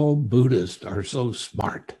that all Buddhists are so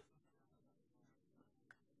smart?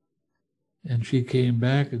 And she came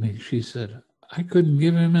back and she said, I couldn't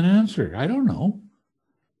give him an answer. I don't know.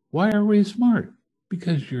 Why are we smart?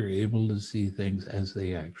 Because you're able to see things as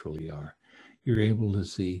they actually are. You're able to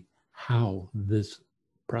see how this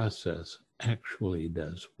process actually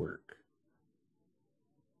does work.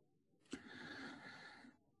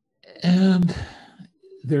 And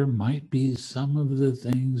there might be some of the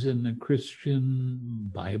things in the Christian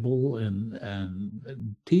Bible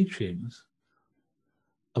and teachings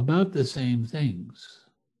about the same things,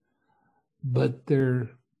 but they're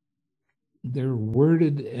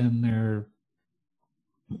worded and they're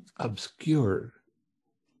obscure.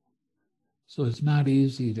 So it's not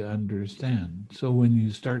easy to understand. So when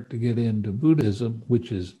you start to get into Buddhism,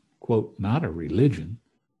 which is, quote, not a religion,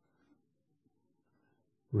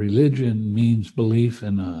 religion means belief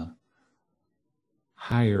in a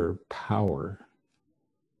higher power.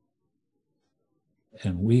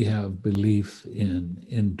 And we have belief in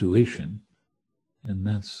intuition, and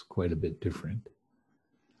that's quite a bit different.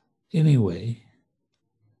 Anyway,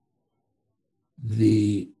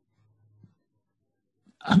 the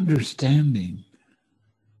understanding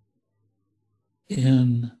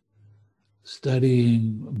in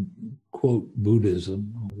studying, quote,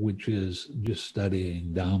 Buddhism, which is just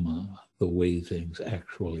studying Dhamma, the way things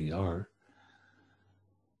actually are,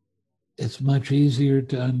 it's much easier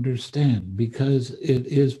to understand because it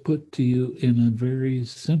is put to you in a very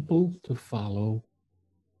simple to follow,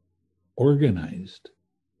 organized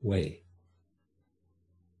way.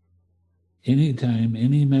 Anytime,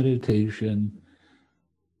 any meditation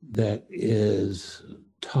that is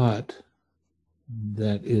taught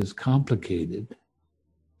that is complicated,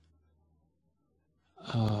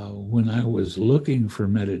 when I was looking for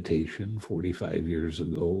meditation 45 years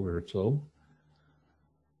ago or so,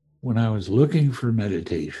 when I was looking for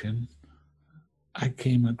meditation, I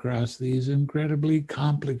came across these incredibly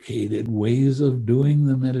complicated ways of doing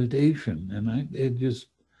the meditation, and it just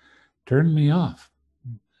turned me off,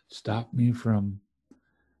 stopped me from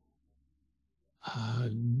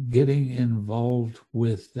getting involved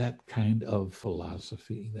with that kind of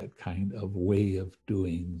philosophy, that kind of way of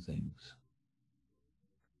doing things.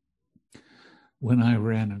 When I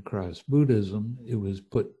ran across Buddhism, it was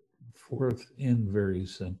put forth in very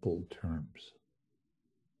simple terms.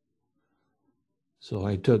 So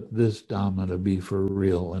I took this Dhamma to be for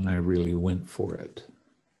real, and I really went for it.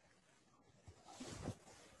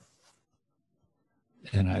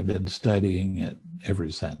 And I've been studying it ever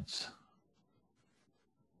since.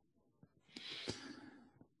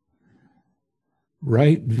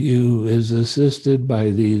 Right view is assisted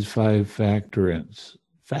by these 5 factors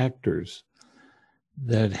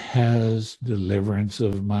that has deliverance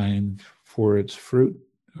of mind for its fruit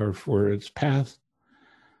or for its path,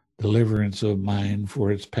 deliverance of mind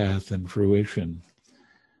for its path and fruition.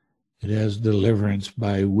 It has deliverance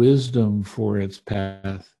by wisdom for its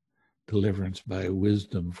path, deliverance by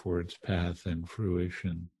wisdom for its path and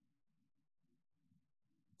fruition.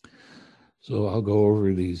 So I'll go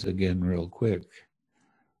over these again real quick.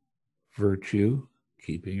 Virtue,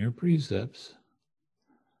 keeping your precepts.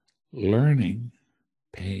 Learning,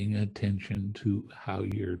 paying attention to how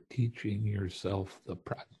you're teaching yourself the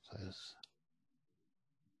process.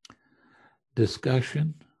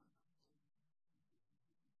 Discussion,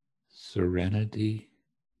 serenity,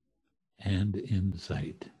 and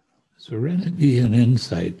insight. Serenity and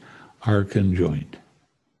insight are conjoined.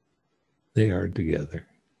 They are together.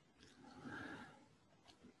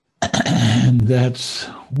 And that's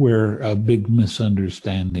where a big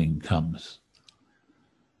misunderstanding comes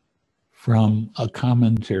from a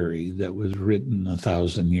commentary that was written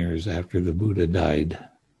 1,000 years after the Buddha died.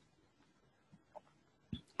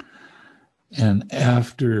 And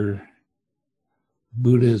after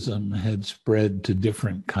Buddhism had spread to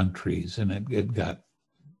different countries, and it got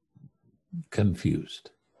confused.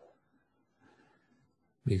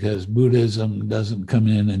 Because Buddhism doesn't come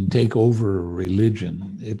in and take over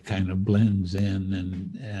religion. It kind of blends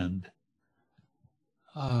in, and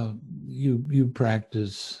you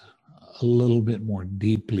practice a little bit more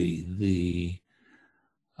deeply the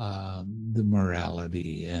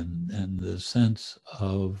morality and the sense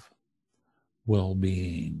of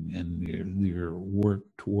well-being and your work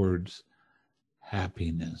towards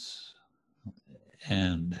happiness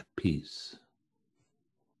and peace.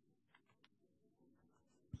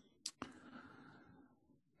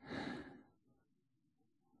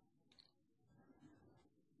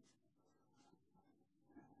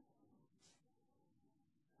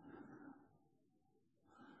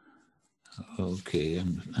 Okay,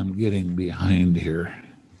 I'm getting behind here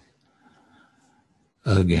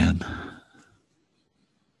again.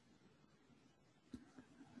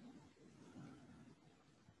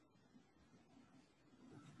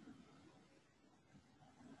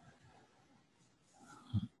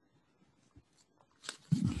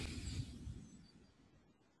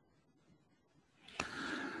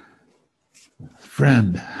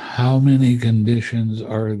 Friend, how many conditions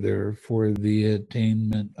are there for the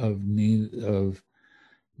attainment of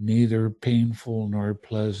neither painful nor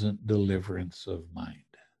pleasant deliverance of mind?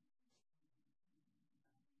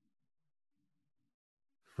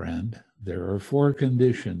 Friend, there are 4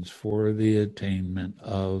 conditions for the attainment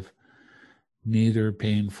of neither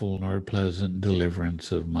painful nor pleasant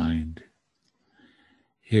deliverance of mind.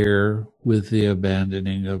 Here, with the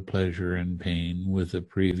abandoning of pleasure and pain, with the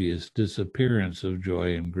previous disappearance of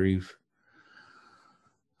joy and grief,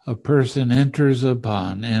 a person enters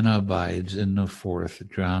upon and abides in the 4th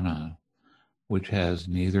jhana, which has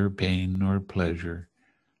neither pain nor pleasure,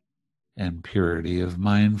 and purity of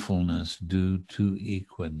mindfulness due to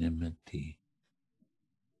equanimity.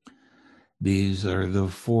 These are the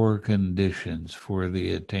 4 conditions for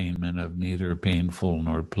the attainment of neither painful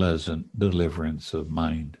nor pleasant deliverance of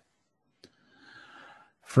mind.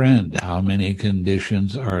 Friend, how many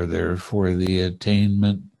conditions are there for the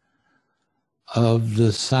attainment of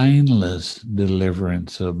the signless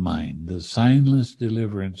deliverance of mind? The signless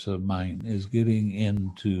deliverance of mind is getting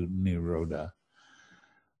into Nirodha,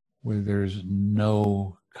 where there's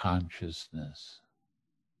no consciousness.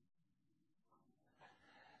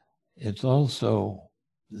 It's also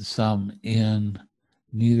some in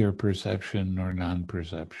neither perception nor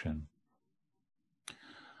non-perception.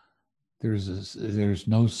 There's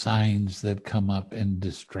no signs that come up and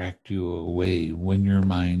distract you away when your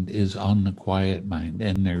mind is on the quiet mind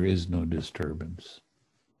and there is no disturbance.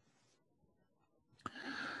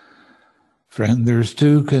 Friend, there's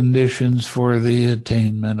 2 conditions for the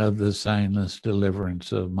attainment of the signless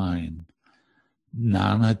deliverance of mind.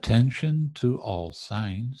 Non-attention to all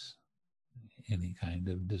signs. Any kind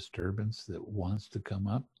of disturbance that wants to come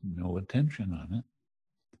up, no attention on it.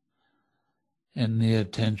 and the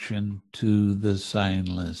attention to the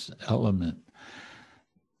signless element.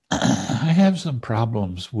 I have some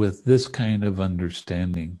problems with this kind of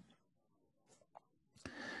understanding,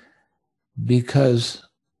 because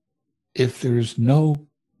if there's no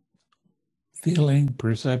feeling,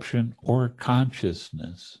 perception, or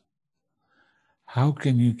consciousness, how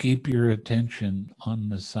can you keep your attention on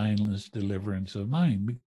the signless deliverance of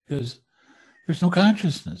mind? Because there's no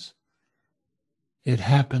consciousness. It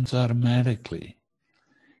happens automatically.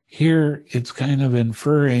 Here, it's kind of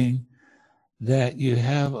inferring that you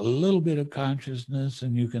have a little bit of consciousness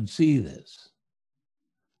and you can see this.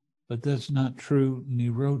 But that's not true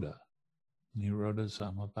Nirodha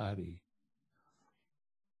Samapatti.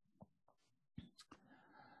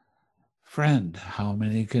 Friend, how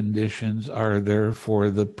many conditions are there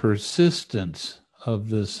for the persistence of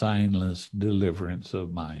the signless deliverance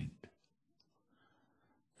of mind?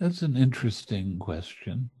 That's an interesting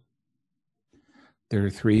question. There are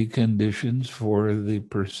 3 conditions for the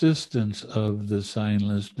persistence of the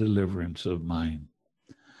signless deliverance of mind.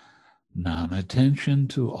 Non-attention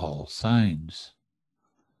to all signs.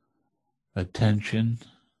 Attention,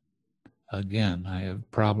 again, I have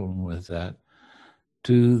a problem with that,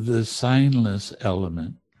 to the signless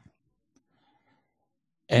element,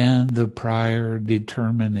 and the prior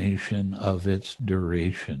determination of its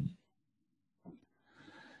duration.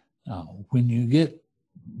 Now, when you get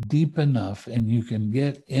deep enough and you can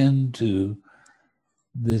get into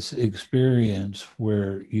this experience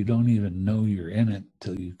where you don't even know you're in it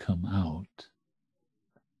till you come out,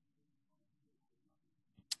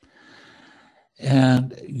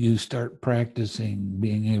 and you start practicing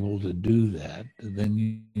being able to do that,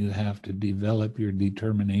 then you have to develop your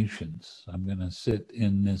determinations. I'm going to sit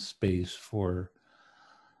in this space for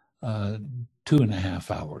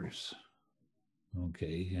 2.5 hours.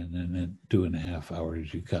 Okay, and then in 2.5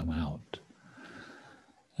 hours you come out.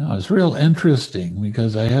 Now, it's real interesting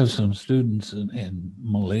because I have some students in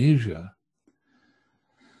Malaysia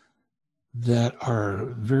that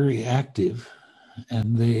are very active,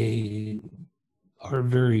 and they are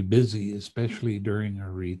very busy, especially during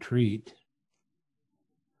a retreat.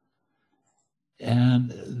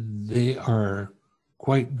 And they are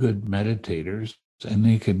quite good meditators, and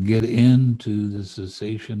they could get into the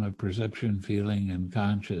cessation of perception, feeling, and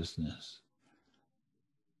consciousness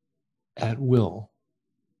at will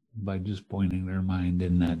by just pointing their mind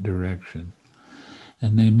in that direction.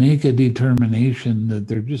 And they make a determination that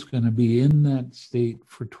they're just going to be in that state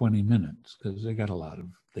for 20 minutes because they got a lot of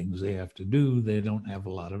things they have to do. They don't have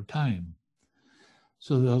a lot of time.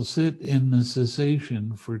 So they'll sit in the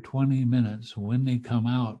cessation for 20 minutes. When they come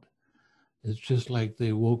out, it's just like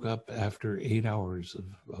they woke up after 8 hours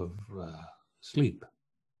of sleep.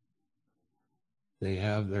 They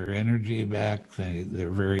have their energy back. They're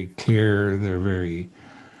very clear. They're very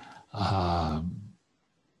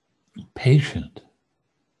patient.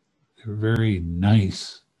 They're very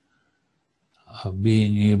nice of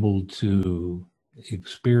being able to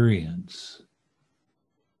experience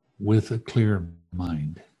with a clear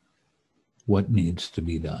mind what needs to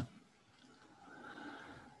be done.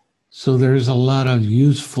 So there's a lot of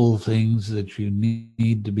useful things that you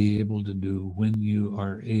need to be able to do when you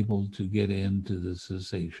are able to get into the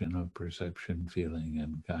cessation of perception, feeling,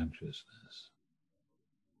 and consciousness.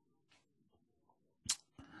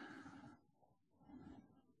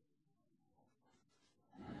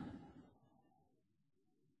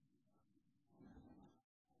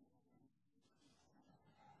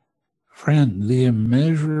 Friend, the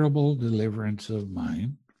immeasurable deliverance of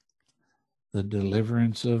mind, the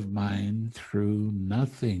deliverance of mind through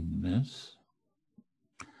nothingness,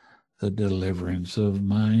 the deliverance of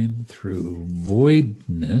mind through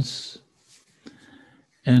voidness,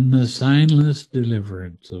 and the signless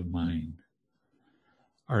deliverance of mind.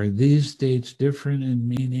 Are these states different in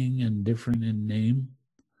meaning and different in name,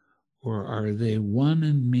 or are they one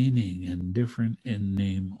in meaning and different in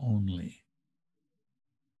name only?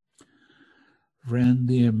 Friend,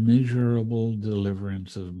 the immeasurable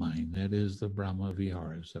deliverance of mind, that is the Brahma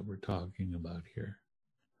Viharas that we're talking about here.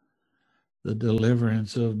 The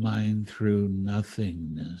deliverance of mind through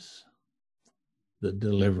nothingness, the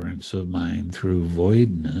deliverance of mind through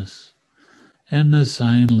voidness, and the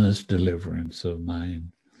signless deliverance of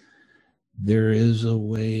mind. There is a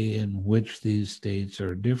way in which these states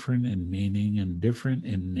are different in meaning and different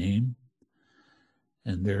in name,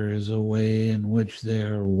 and there is a way in which they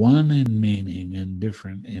are one in meaning and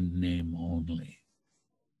different in name only.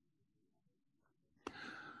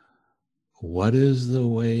 What is the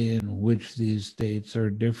way in which these states are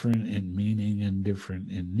different in meaning and different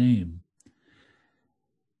in name?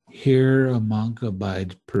 Here a monk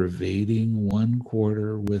abides pervading one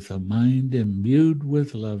quarter with a mind imbued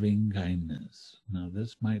with loving kindness. Now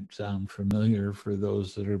this might sound familiar for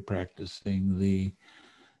those that are practicing the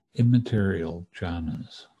immaterial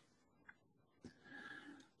jhanas.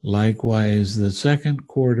 Likewise the second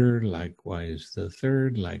quarter, likewise the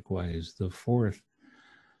third, likewise the fourth.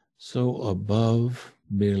 So above,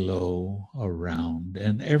 below, around,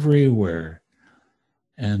 and everywhere,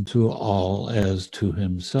 and to all as to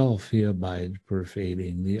himself he abides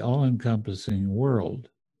pervading the all-encompassing world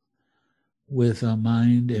with a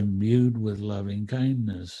mind imbued with loving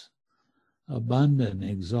kindness, abundant,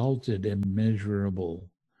 exalted, immeasurable,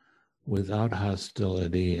 without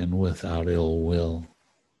hostility and without ill will.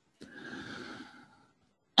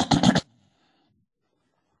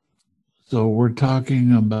 So we're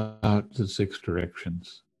talking about the 6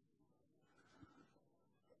 directions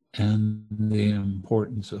and the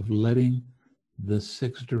importance of letting the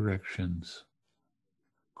 6 directions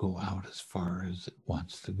go out as far as it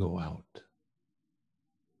wants to go out.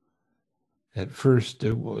 At first,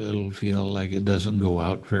 it'll feel like it doesn't go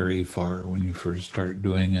out very far when you first start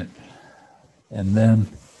doing it. And then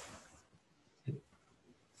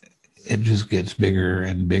it just gets bigger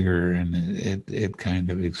and bigger, and it kind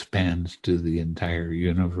of expands to the entire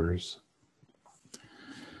universe.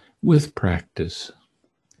 With practice,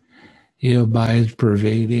 he abides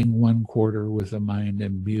pervading one quarter with a mind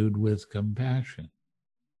imbued with compassion.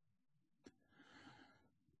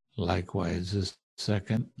 Likewise the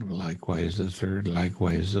second, likewise the third,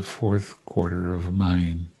 likewise the fourth quarter of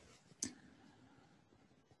mind.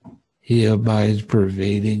 He abides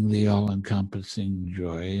pervading the all-encompassing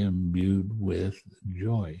joy, imbued with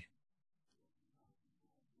joy.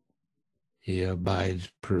 He abides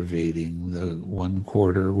pervading the one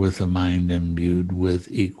quarter with a mind imbued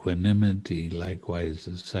with equanimity, likewise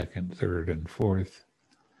the second, third, and fourth.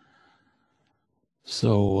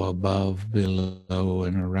 So above, below,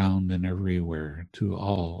 and around and everywhere, to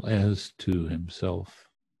all as to himself.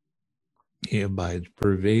 He abides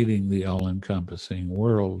pervading the all-encompassing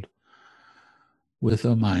world with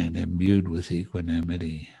a mind imbued with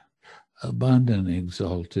equanimity, abundant,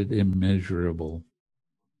 exalted, immeasurable,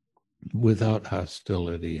 without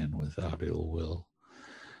hostility and without ill will.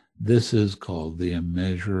 This is called the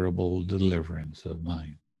immeasurable deliverance of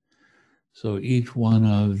mind. So each one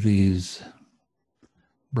of these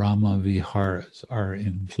Brahma Viharas are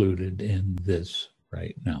included in this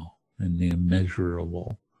right now, in the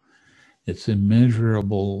immeasurable. It's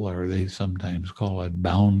immeasurable, or they sometimes call it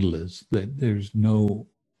boundless, that there's no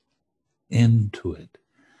end to it.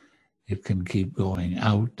 It can keep going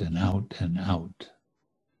out and out and out.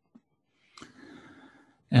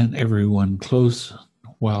 And everyone close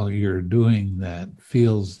while you're doing that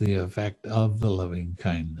feels the effect of the loving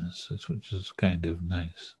kindness, which is kind of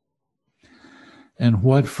nice. And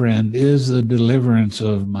what, friend, is the deliverance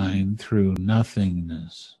of mind through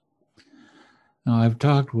nothingness? Now, I've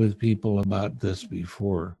talked with people about this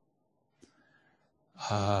before.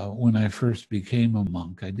 When I first became a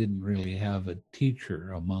monk, I didn't really have a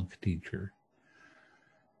teacher, a monk teacher.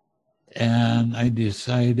 And I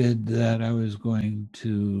decided that I was going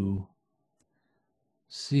to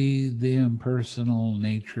see the impersonal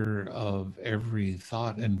nature of every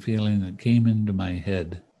thought and feeling that came into my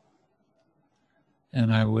head.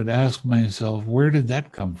 And I would ask myself, where did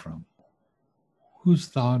that come from? Whose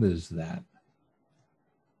thought is that?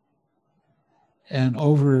 And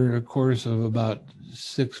over a course of about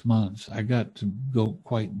 6 months, I got to go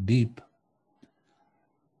quite deep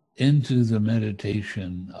into the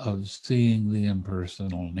meditation of seeing the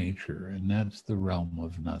impersonal nature, and that's the realm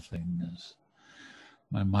of nothingness.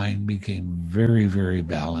 My mind became very, very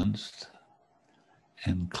balanced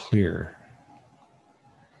and clear.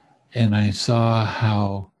 And I saw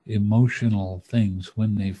how emotional things,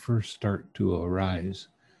 when they first start to arise,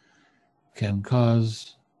 can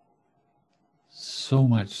cause so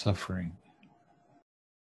much suffering.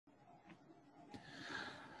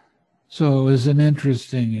 So it was an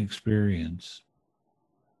interesting experience.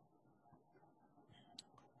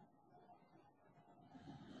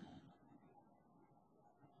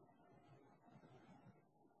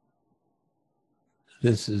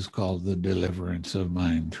 This is called the deliverance of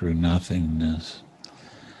mind through nothingness.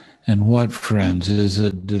 And what, friends, is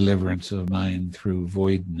a deliverance of mind through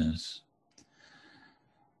voidness?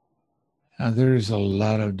 Now, there's a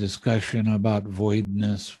lot of discussion about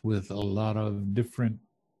voidness with a lot of different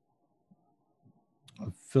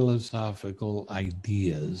philosophical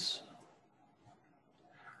ideas.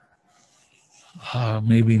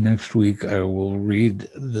 Maybe next week I will read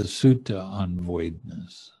the sutta on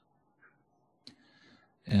voidness.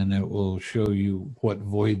 and it will show you what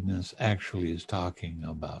voidness actually is talking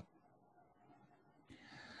about.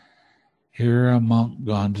 Here a monk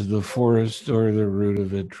gone to the forest or the root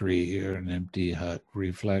of a tree or an empty hut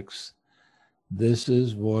reflects, this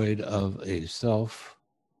is void of a self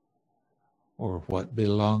or what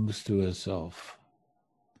belongs to a self.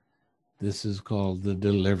 This is called the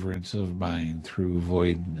deliverance of mind through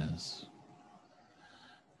voidness.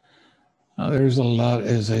 Now, there's a lot,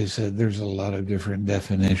 as I said, there's a lot of different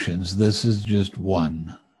definitions. This is just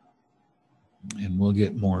one. And we'll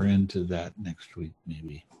get more into that next week,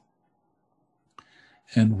 maybe.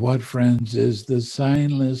 And what, friends, is the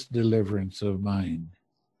signless deliverance of mind?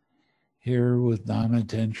 Here, with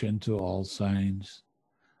non-attention to all signs,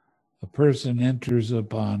 a person enters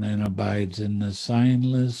upon and abides in the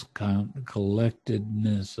signless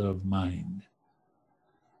collectedness of mind.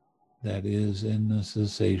 That is, in the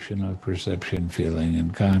cessation of perception, feeling,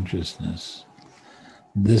 and consciousness.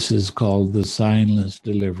 This is called the signless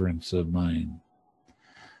deliverance of mind.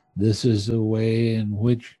 This is a way in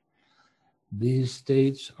which these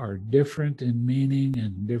states are different in meaning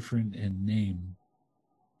and different in name.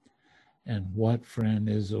 And what, friend,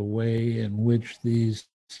 is a way in which these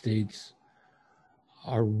states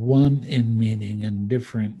are one in meaning and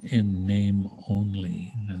different in name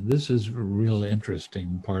only. Now, this is a real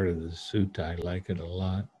interesting part of the sutta. I like it a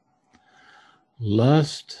lot.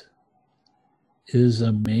 Lust is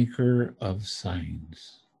a maker of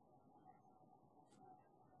signs.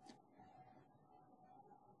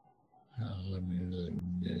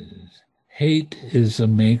 Hate is a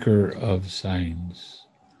maker of signs.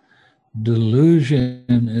 Delusion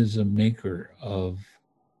is a maker of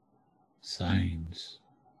signs.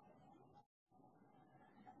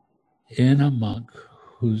 In a monk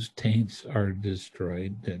whose taints are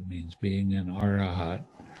destroyed, that means being an arahat,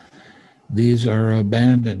 these are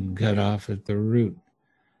abandoned, cut off at the root,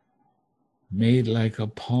 made like a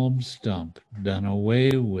palm stump, done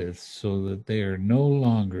away with, so that they are no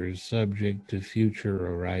longer subject to future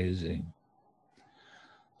arising.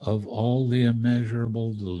 Of all the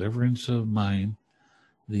immeasurable deliverance of mind,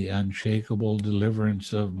 the unshakable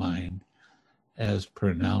deliverance of mind, as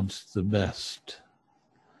pronounced the best.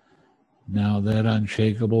 Now that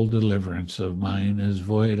unshakable deliverance of mind is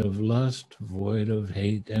void of lust, void of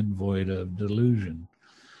hate, and void of delusion.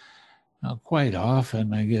 Now, quite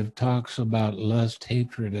often I give talks about lust,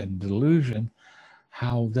 hatred, and delusion,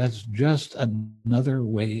 how that's just another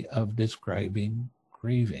way of describing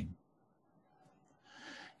craving.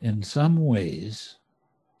 In some ways,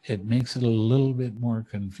 it makes it a little bit more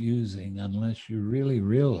confusing unless you really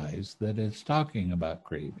realize that it's talking about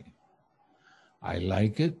craving. I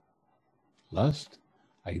like it, lust.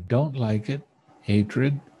 I don't like it,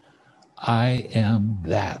 hatred. I am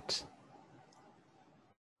that.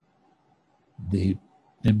 The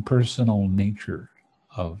impersonal nature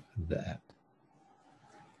of that.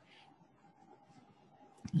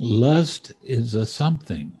 Lust is a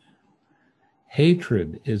something.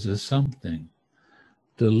 Hatred is a something.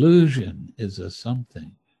 Delusion is a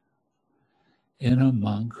something. In a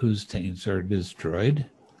monk whose taints are destroyed,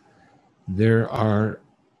 these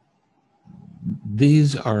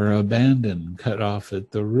are abandoned, cut off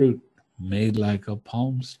at the root, made like a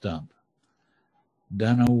palm stump,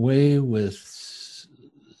 done away with,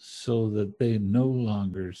 so that they no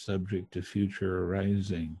longer subject to future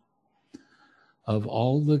arising. Of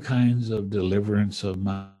all the kinds of deliverance of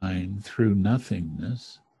mind through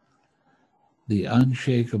nothingness, the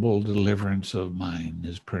unshakable deliverance of mind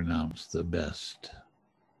is pronounced the best.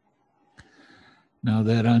 Now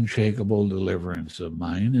that unshakable deliverance of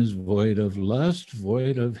mind is void of lust,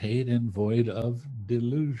 void of hate, and void of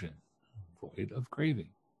delusion, void of craving.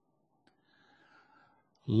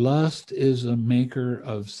 Lust is a maker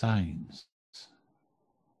of signs.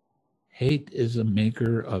 Hate is a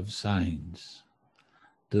maker of signs.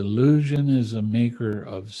 Delusion is a maker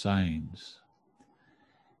of signs.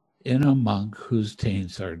 In a monk whose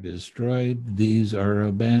taints are destroyed, these are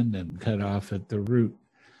abandoned, cut off at the root,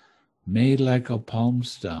 made like a palm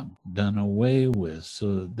stump, done away with,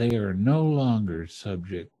 so that they are no longer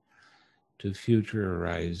subject to future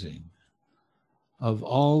arising. Of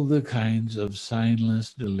all the kinds of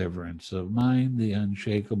signless deliverance of mind, the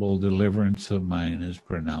unshakable deliverance of mind is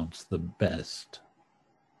pronounced the best.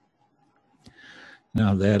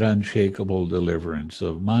 Now that unshakable deliverance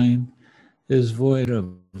of mind is void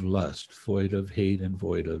of lust, void of hate, and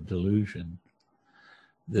void of delusion.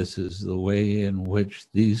 This is the way in which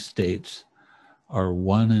these states are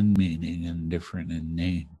one in meaning and different in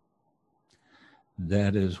name.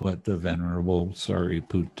 That is what the Venerable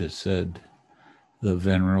Sāriputta said. The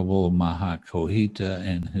Venerable Kotthita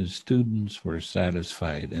and his students were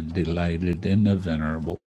satisfied and delighted in the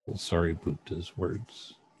Venerable Sāriputta's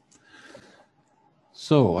words.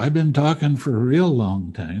 So I've been talking for a real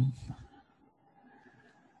long time.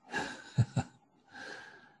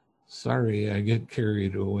 Sorry, I get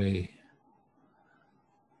carried away.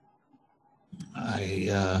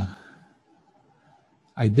 I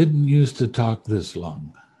didn't used to talk this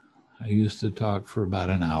long. I used to talk for about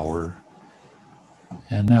an hour,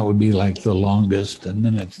 and that would be like the longest. And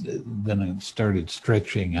then it started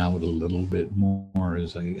stretching out a little bit more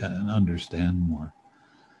as I understand more.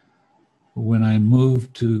 When I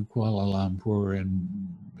moved to Kuala Lumpur, and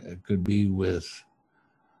it could be with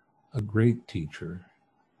a great teacher,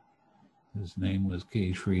 his name was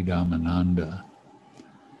K. Sri Dhammananda.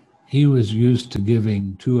 He was used to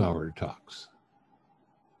giving 2-hour talks.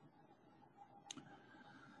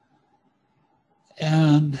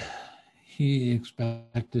 And he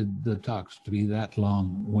expected the talks to be that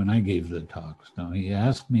long when I gave the talks. Now, he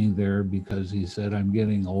asked me there because he said, I'm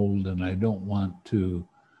getting old and I don't want to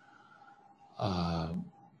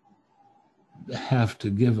have to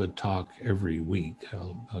give a talk every week.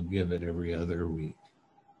 I'll give it every other week.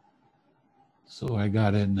 So I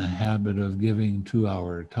got in the habit of giving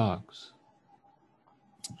 2-hour talks.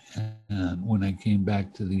 And when I came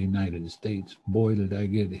back to the United States, boy, did I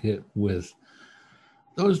get hit with,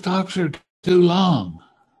 those talks are too long.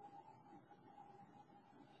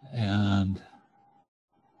 And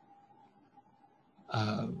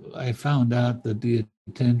I found out that the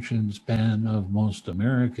attention span of most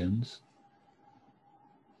Americans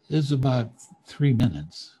is about 3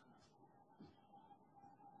 minutes.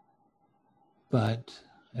 But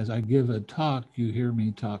as I give a talk, you hear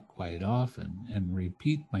me talk quite often and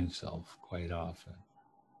repeat myself quite often.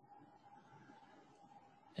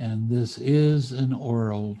 And this is an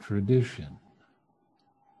oral tradition.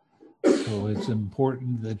 So it's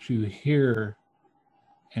important that you hear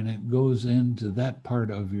and it goes into that part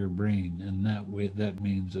of your brain. And that way, that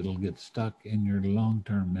means it'll get stuck in your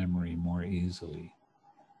long-term memory more easily.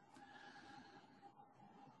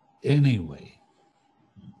 Anyway.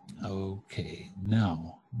 Okay,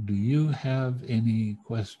 now, do you have any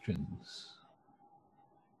questions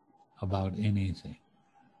about anything?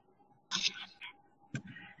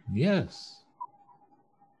 Yes.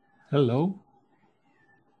 Hello?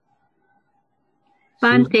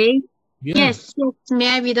 Bhante? Yes. Yes, may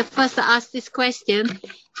I be the first to ask this question?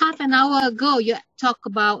 Half an hour ago, you talked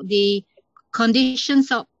about the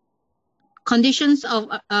conditions of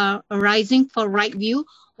arising for right view.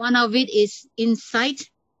 One of it is insight.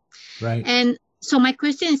 Right. And so my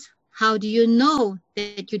question is, how do you know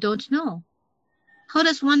that you don't know? How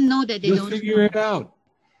does one know that they You'll don't know? figure it out.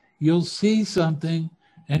 You'll see something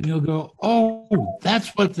and you'll go, oh, that's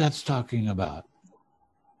what that's talking about.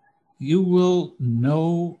 You will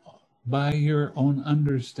know by your own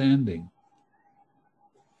understanding.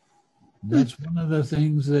 That's one of the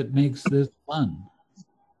things that makes this fun.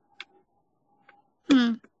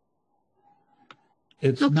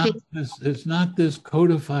 It's it's not this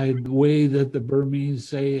codified way that the Burmese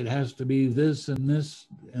say it has to be this and this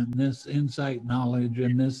and this insight knowledge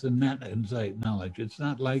and this and that insight knowledge. It's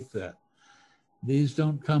not like that. These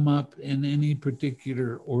don't come up in any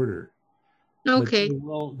particular order. Okay.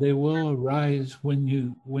 But they will arise when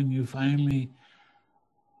you finally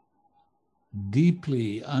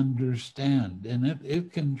deeply understand, and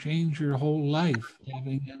it can change your whole life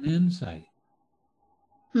having an insight.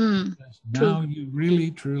 Because now you really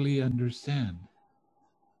truly understand.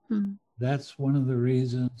 That's one of the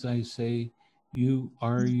reasons I say you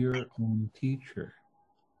are your own teacher.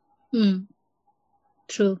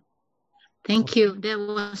 True. Thank you. That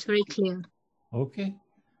was very clear. Okay.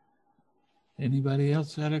 Anybody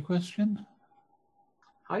else had a question?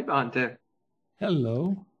 Hi, Bhante.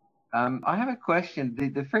 Hello. I have a question.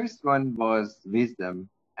 The first one was wisdom,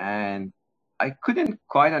 and I couldn't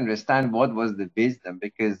quite understand what was the wisdom,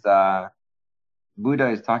 because Buddha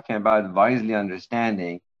is talking about wisely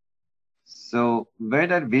understanding. So where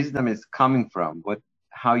that wisdom is coming from,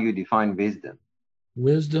 how you define wisdom?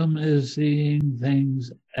 Wisdom is seeing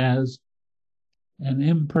things as an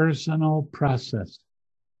impersonal process.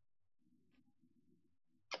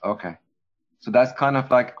 Okay. So that's kind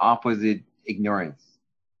of like opposite ignorance.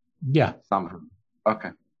 Yeah. Somehow.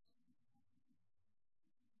 Okay.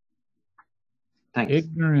 Thanks.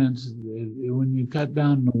 Ignorance, when you cut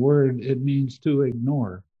down the word, it means to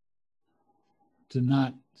ignore, to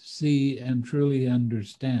not see and truly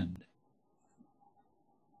understand.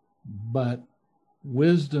 But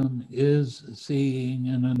wisdom is seeing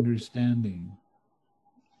and understanding.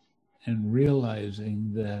 and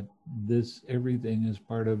realizing that everything is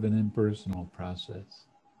part of an impersonal process.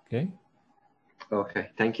 Okay? Okay,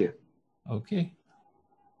 thank you. Okay.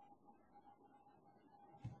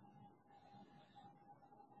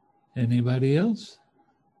 Anybody else?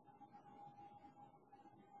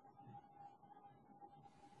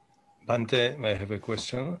 Bhante, I have a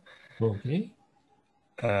question. Okay.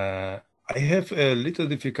 I have a little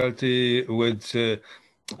difficulty with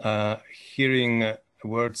hearing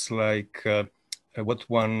words like what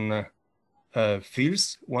one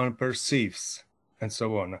feels, one perceives, and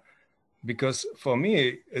so on. Because for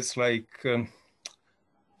me, it's like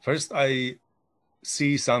first I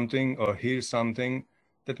see something or hear something,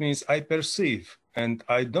 that means I perceive, and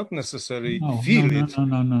I don't necessarily feel it.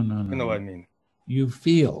 No. You know what I mean? You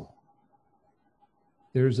feel.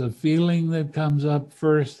 There's a feeling that comes up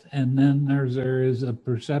first, and then there is a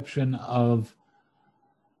perception of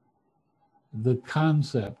the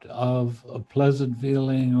concept of a pleasant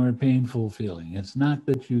feeling or a painful feeling. It's not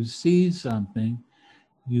that you see something,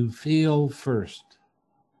 you feel first,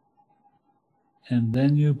 and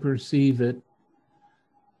then you perceive it,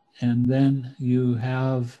 and then you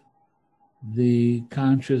have the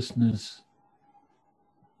consciousness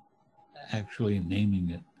actually naming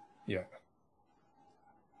it. Yeah.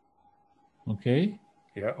 Okay?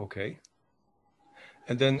 Yeah, okay.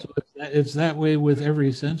 And then so it's that way with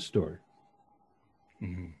every sense door.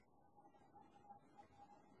 Mm-hmm.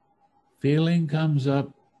 Feeling comes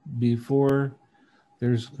up before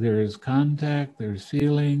there is contact, there's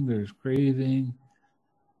feeling, there's craving,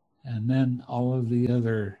 and then all of the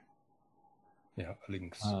other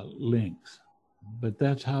links. But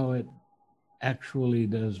that's how it actually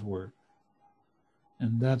does work.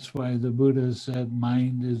 And that's why the Buddha said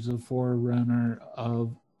mind is the forerunner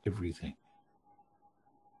of everything.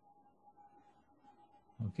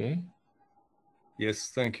 Okay? Yes,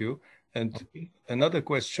 thank you. And another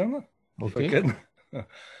question, if I can,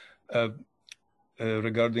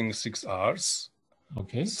 regarding 6 R's.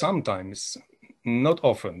 Okay. Sometimes, not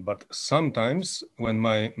often, but sometimes when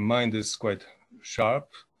my mind is quite sharp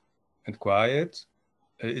and quiet,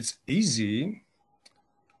 it's easy.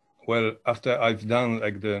 Well, after I've done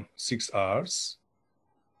like the 6 R's,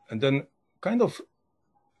 and then kind of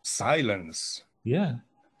silence. Yeah.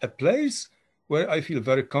 A place where I feel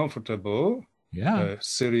very comfortable,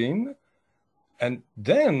 serene. And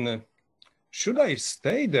then, should I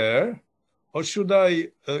stay there or should I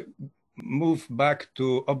move back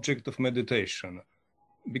to object of meditation?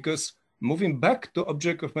 Because moving back to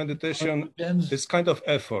object of meditation is kind of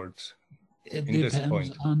effort. It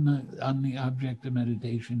depends on the object of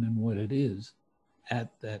meditation and what it is at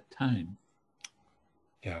that time.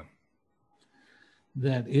 Yeah.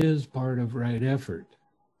 That is part of right effort,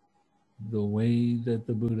 the way that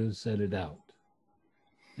the Buddha set it out.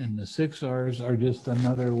 And the 6 R's are just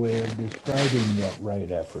another way of describing that right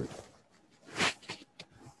effort.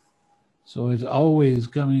 So it's always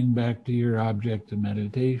coming back to your object of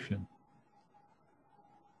meditation.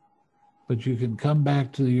 But you can come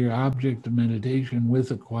back to your object of meditation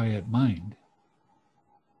with a quiet mind.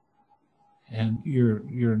 And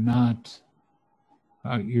you're not,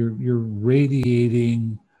 you're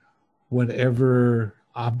radiating whatever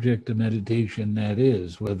object of meditation that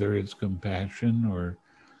is, whether it's compassion or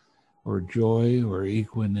joy or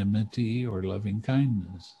equanimity or loving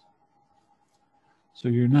kindness. So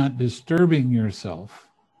you're not disturbing yourself.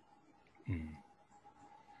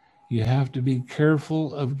 You have to be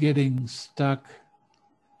careful of getting stuck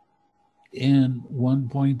in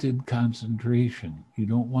one-pointed concentration. You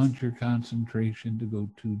don't want your concentration to go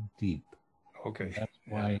too deep. Okay.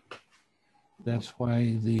 That's why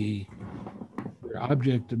your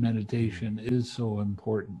object of meditation is so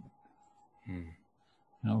important.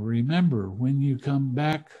 Now remember, when you come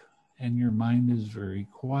back and your mind is very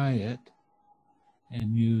quiet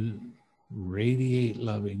and you radiate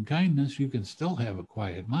loving kindness, you can still have a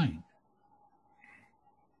quiet mind.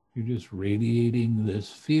 You're just radiating this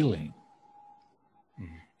feeling.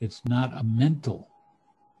 It's not a mental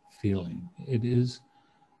feeling. It is,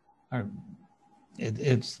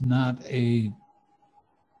 it's not a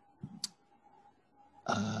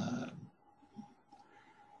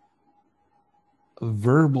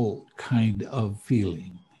verbal kind of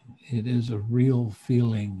feeling. It is a real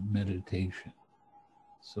feeling meditation.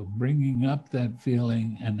 So bringing up that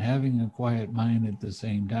feeling and having a quiet mind at the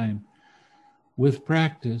same time with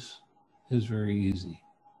practice is very easy.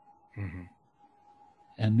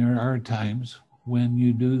 And there are times when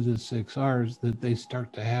you do the 6 R's that they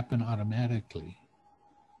start to happen automatically.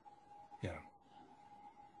 Yeah.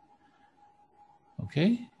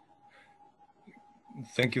 Okay?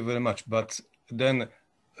 Thank you very much. But then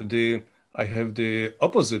I have the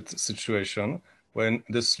opposite situation when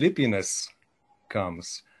the sleepiness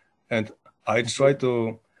comes, and I try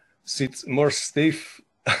to sit more stiff,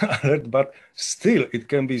 but still it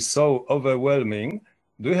can be so overwhelming.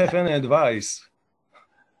 Do you have any advice?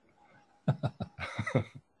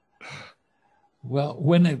 Well,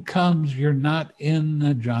 when it comes, you're not in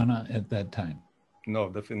the jhana at that time. No,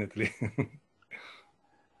 definitely.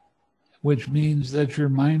 Which means that your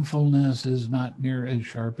mindfulness is not near as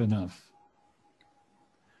sharp enough.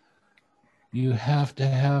 You have to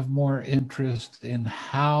have more interest in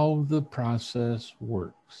how the process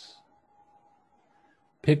works.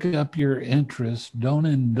 Pick up your interest. Don't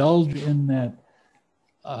indulge in that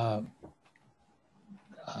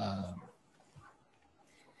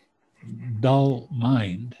dull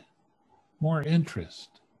mind. More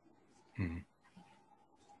interest. Mm.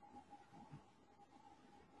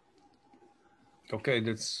 Okay,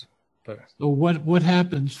 that's fair. So what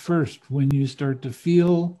happens first when you start to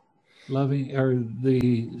feel loving, or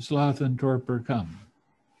the sloth and torpor come?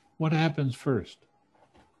 What happens first?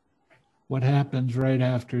 What happens right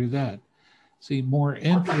after that? See, more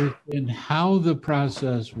interest in how the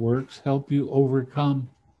process works help you overcome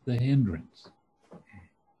the hindrance.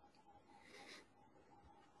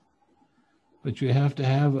 But you have to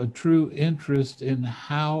have a true interest in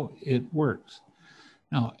how it works.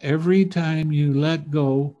 Now, every time you let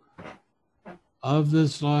go of the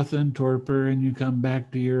sloth and torpor and you come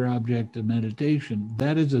back to your object of meditation,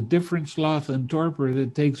 that is a different sloth and torpor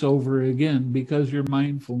that takes over again because your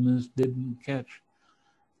mindfulness didn't catch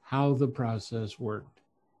how the process worked.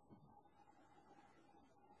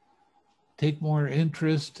 Take more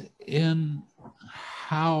interest in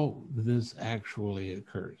how this actually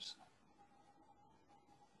occurs.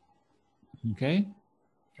 Okay?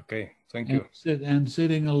 Okay, thank you. And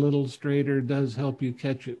sitting a little straighter does help you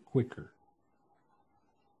catch it quicker.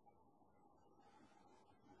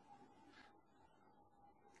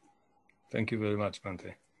 Thank you very much,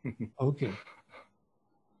 Bhante. Okay.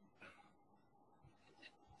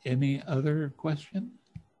 Any other question?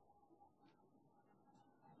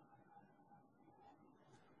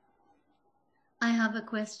 I have a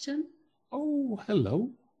question. Oh, hello.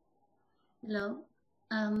 Hello.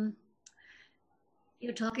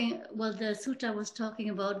 You're talking, well, the sutta was talking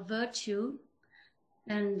about virtue,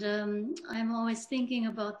 and I'm always thinking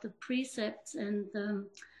about the precepts and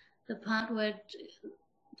the part where it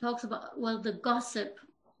talks about, well, the gossip.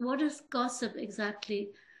 What is gossip exactly?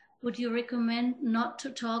 Would you recommend not to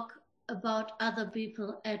talk about other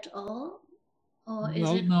people at all? Or is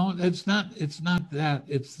it... No, it's not that.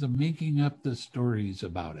 It's the making up the stories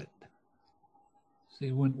about it.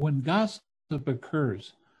 See, when gossip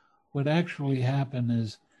occurs, what actually happens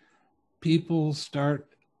is people start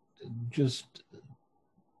just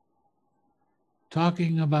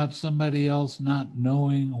talking about somebody else, not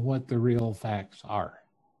knowing what the real facts are.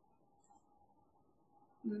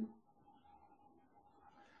 Mm.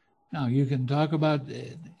 Now, you can talk about,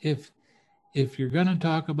 if you're going to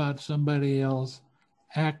talk about somebody else,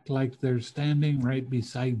 act like they're standing right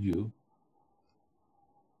beside you.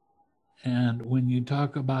 And when you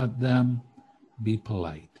talk about them, be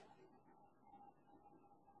polite.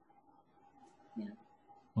 Yeah.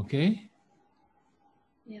 Okay?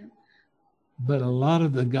 Yeah. But a lot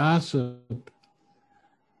of the gossip,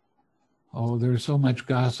 oh, there's so much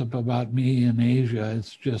gossip about me in Asia,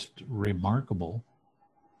 it's just remarkable.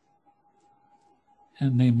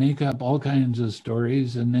 And they make up all kinds of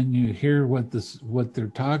stories, and then you hear what they're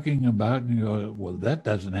talking about, and you go, well, that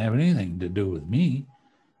doesn't have anything to do with me.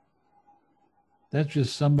 That's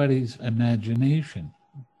just somebody's imagination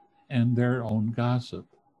and their own gossip.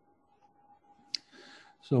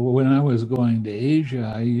 So when I was going to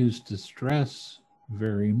Asia, I used to stress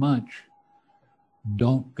very much,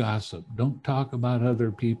 don't gossip. Don't talk about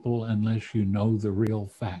other people unless you know the real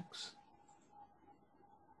facts.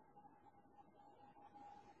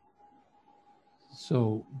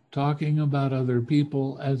 So talking about other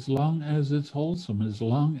people, as long as it's wholesome, as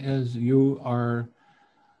long as you are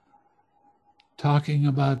talking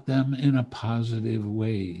about them in a positive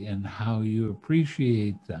way and how you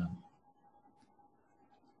appreciate them,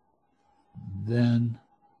 then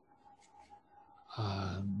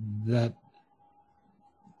that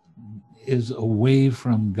is away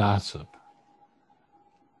from gossip.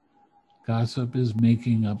 Gossip is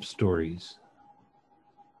making up stories.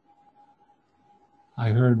 I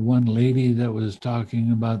heard one lady that was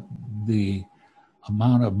talking about the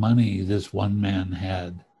amount of money this one man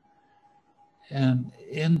had. And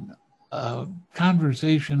in a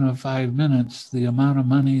conversation of 5 minutes, the amount of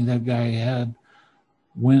money that guy had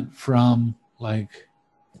went from like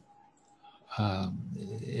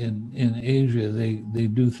in Asia, they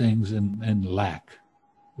do things in lakh,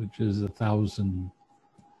 which is 1,000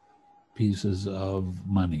 pieces of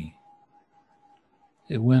money.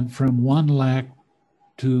 It went from 1 lakh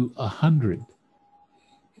to 100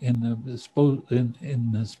 in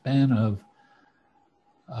the span of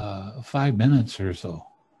 5 minutes or so.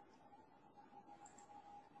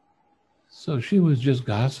 So she was just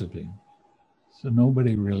gossiping. So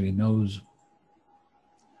nobody really knows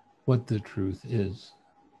what the truth is.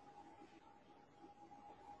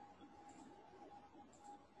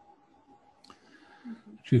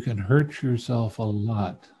 But you can hurt yourself a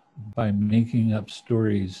lot by making up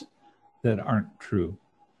stories that aren't true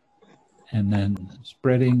and then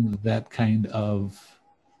spreading that kind of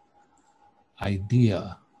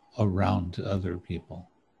idea around to other people.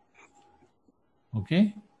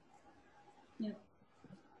 Okay? Yeah.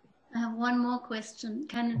 I have one more question.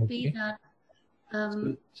 Can it be that...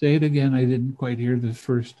 Say it again. I didn't quite hear the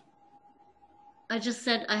first. I just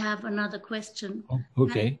said I have another question. Oh,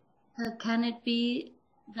 okay. Can it be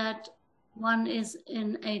that one is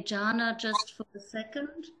in a jhana just for a second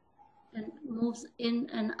and moves in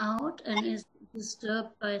and out and is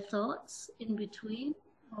disturbed by thoughts in between?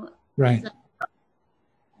 Or right.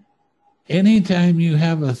 Anytime you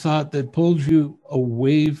have a thought that pulls you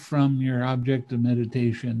away from your object of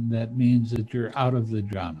meditation, that means that you're out of the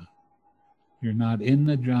jhana. You're not in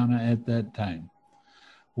the jhana at that time.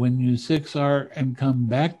 When you 6R and come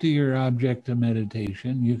back to your object of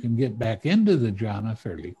meditation, you can get back into the jhana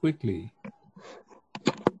fairly quickly.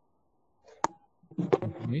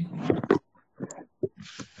 Okay.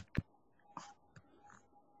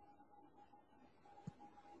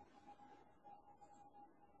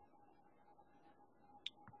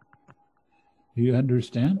 Do you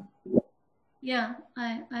understand? Yeah,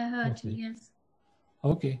 I heard you, yes.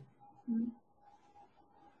 Okay. Mm-hmm.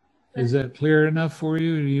 Is that clear enough for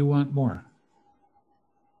you, or do you want more?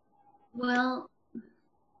 Well,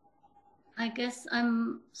 I guess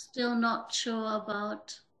I'm still not sure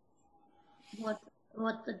about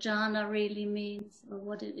what the jhana really means or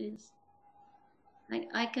what it is.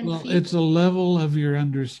 I can feel it's a level of your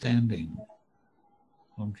understanding.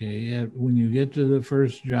 Okay, when you get to the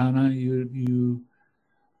first jhana, you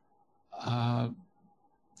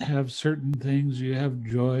have certain things. You have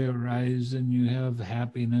joy arise, and you have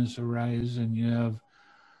happiness arise, and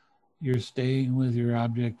you're staying with your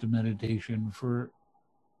object of meditation for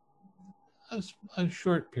a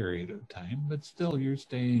short period of time, but still you're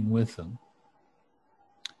staying with them.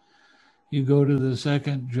 You go to the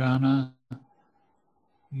second jhana,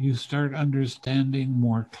 you start understanding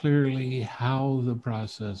more clearly how the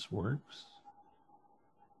process works.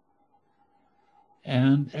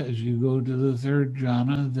 And as you go to the third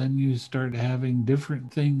jhana, then you start having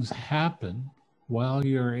different things happen while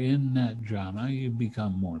you're in that jhana. You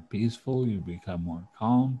become more peaceful, you become more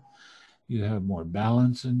calm, you have more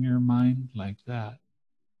balance in your mind, like that.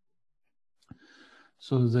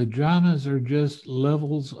 So the jhanas are just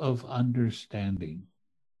levels of understanding.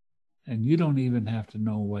 And you don't even have to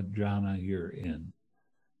know what jhana you're in,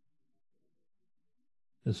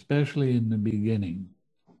 especially in the beginning.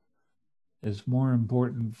 It's more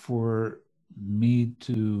important for me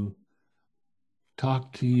to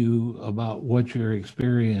talk to you about what your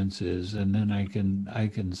experience is, and then I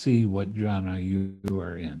can see what jhana you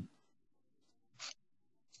are in.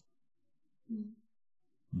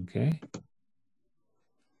 Okay?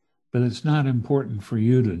 But it's not important for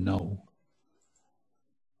you to know.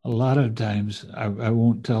 A lot of times I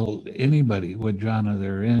won't tell anybody what jhana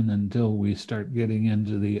they're in until we start getting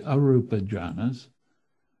into the arupa jhanas.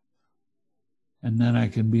 And then I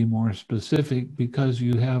can be more specific because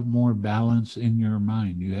you have more balance in your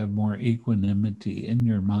mind. You have more equanimity in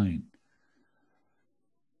your mind.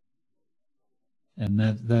 And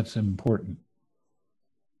that's important.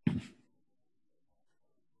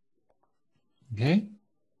 Okay?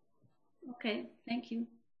 Okay, thank you.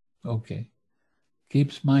 Okay.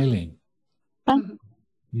 Keep smiling.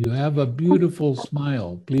 You have a beautiful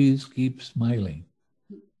smile. Please keep smiling.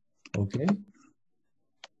 Okay?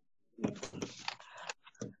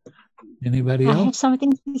 Anybody else?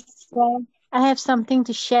 I have something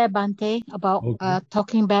to share, Bhante, about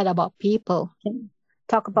talking bad about people.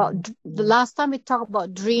 Talk about the last time we talked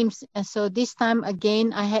about dreams, and so this time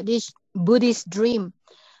again I had this Buddhist dream.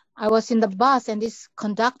 I was in the bus, and this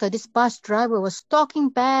bus driver, was talking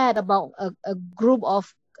bad about a group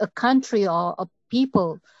of a country or a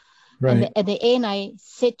people. Right. And at the end, I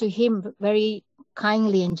said to him very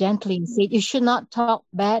kindly and gently, said, "You should not talk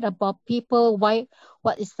bad about people. Why?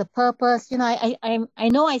 What is the purpose?" You know, I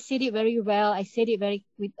know I said it very well. I said it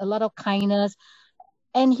with a lot of kindness,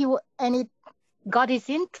 and it got his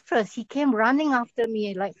interest. He came running after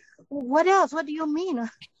me like, what else? What do you mean?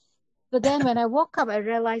 But then when I woke up, I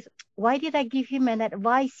realized, why did I give him an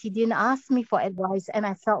advice? He didn't ask me for advice, and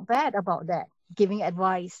I felt bad about that, giving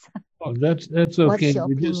advice. Oh, that's okay.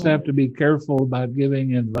 You just have to be careful about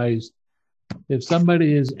giving advice. If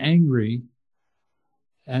somebody is angry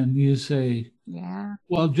and you say, yeah,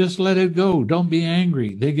 well, just let it go. Don't be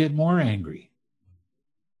angry. They get more angry.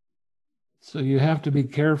 So you have to be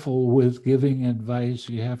careful with giving advice.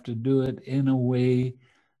 You have to do it in a way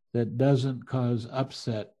that doesn't cause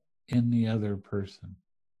upset in the other person.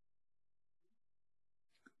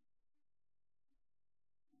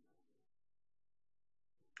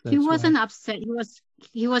 He wasn't upset.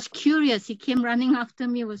 He was curious. He came running after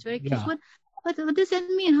me. He was very curious. Yeah. What does that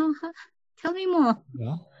mean? How, tell me more.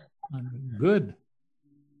 Well, good.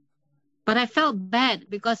 But I felt bad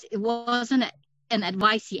because it wasn't an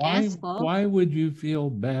advice he asked for. Why would you feel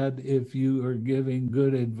bad if you are giving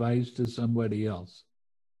good advice to somebody else?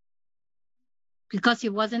 Because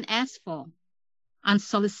it wasn't asked for.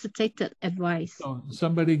 Unsolicited advice. So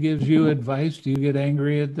somebody gives you advice, do you get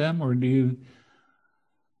angry at them or do you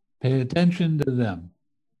pay attention to them?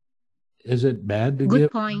 Is it bad to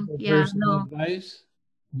give advice?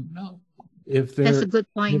 No. If they're, that's a good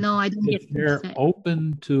point. No, I don't get if they're upset.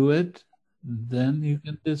 open to it, then you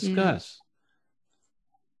can discuss. Yeah.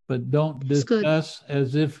 But don't discuss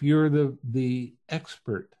as if you're the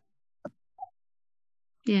expert.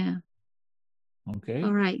 Yeah. Okay.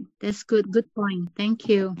 All right. That's good. Good point. Thank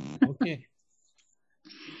you. Okay.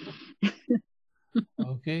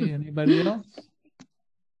 Okay. Anybody else?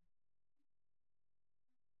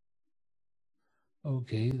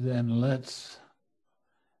 Okay, then let's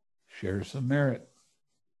share some merit.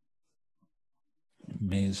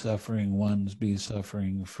 May suffering ones be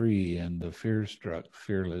suffering free, and the fear-struck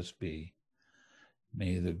fearless be.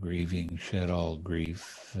 May the grieving shed all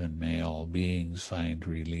grief, and may all beings find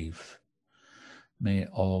relief. May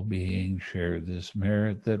all beings share this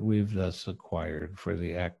merit that we've thus acquired for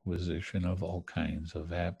the acquisition of all kinds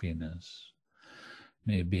of happiness.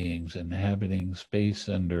 May beings inhabiting space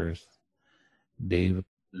and earth, Devas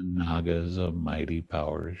and Nagas of mighty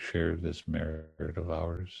powers share this merit of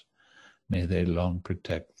ours. May they long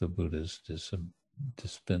protect the Buddha's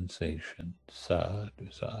dispensation. Sadhu,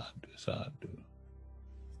 sadhu, sadhu.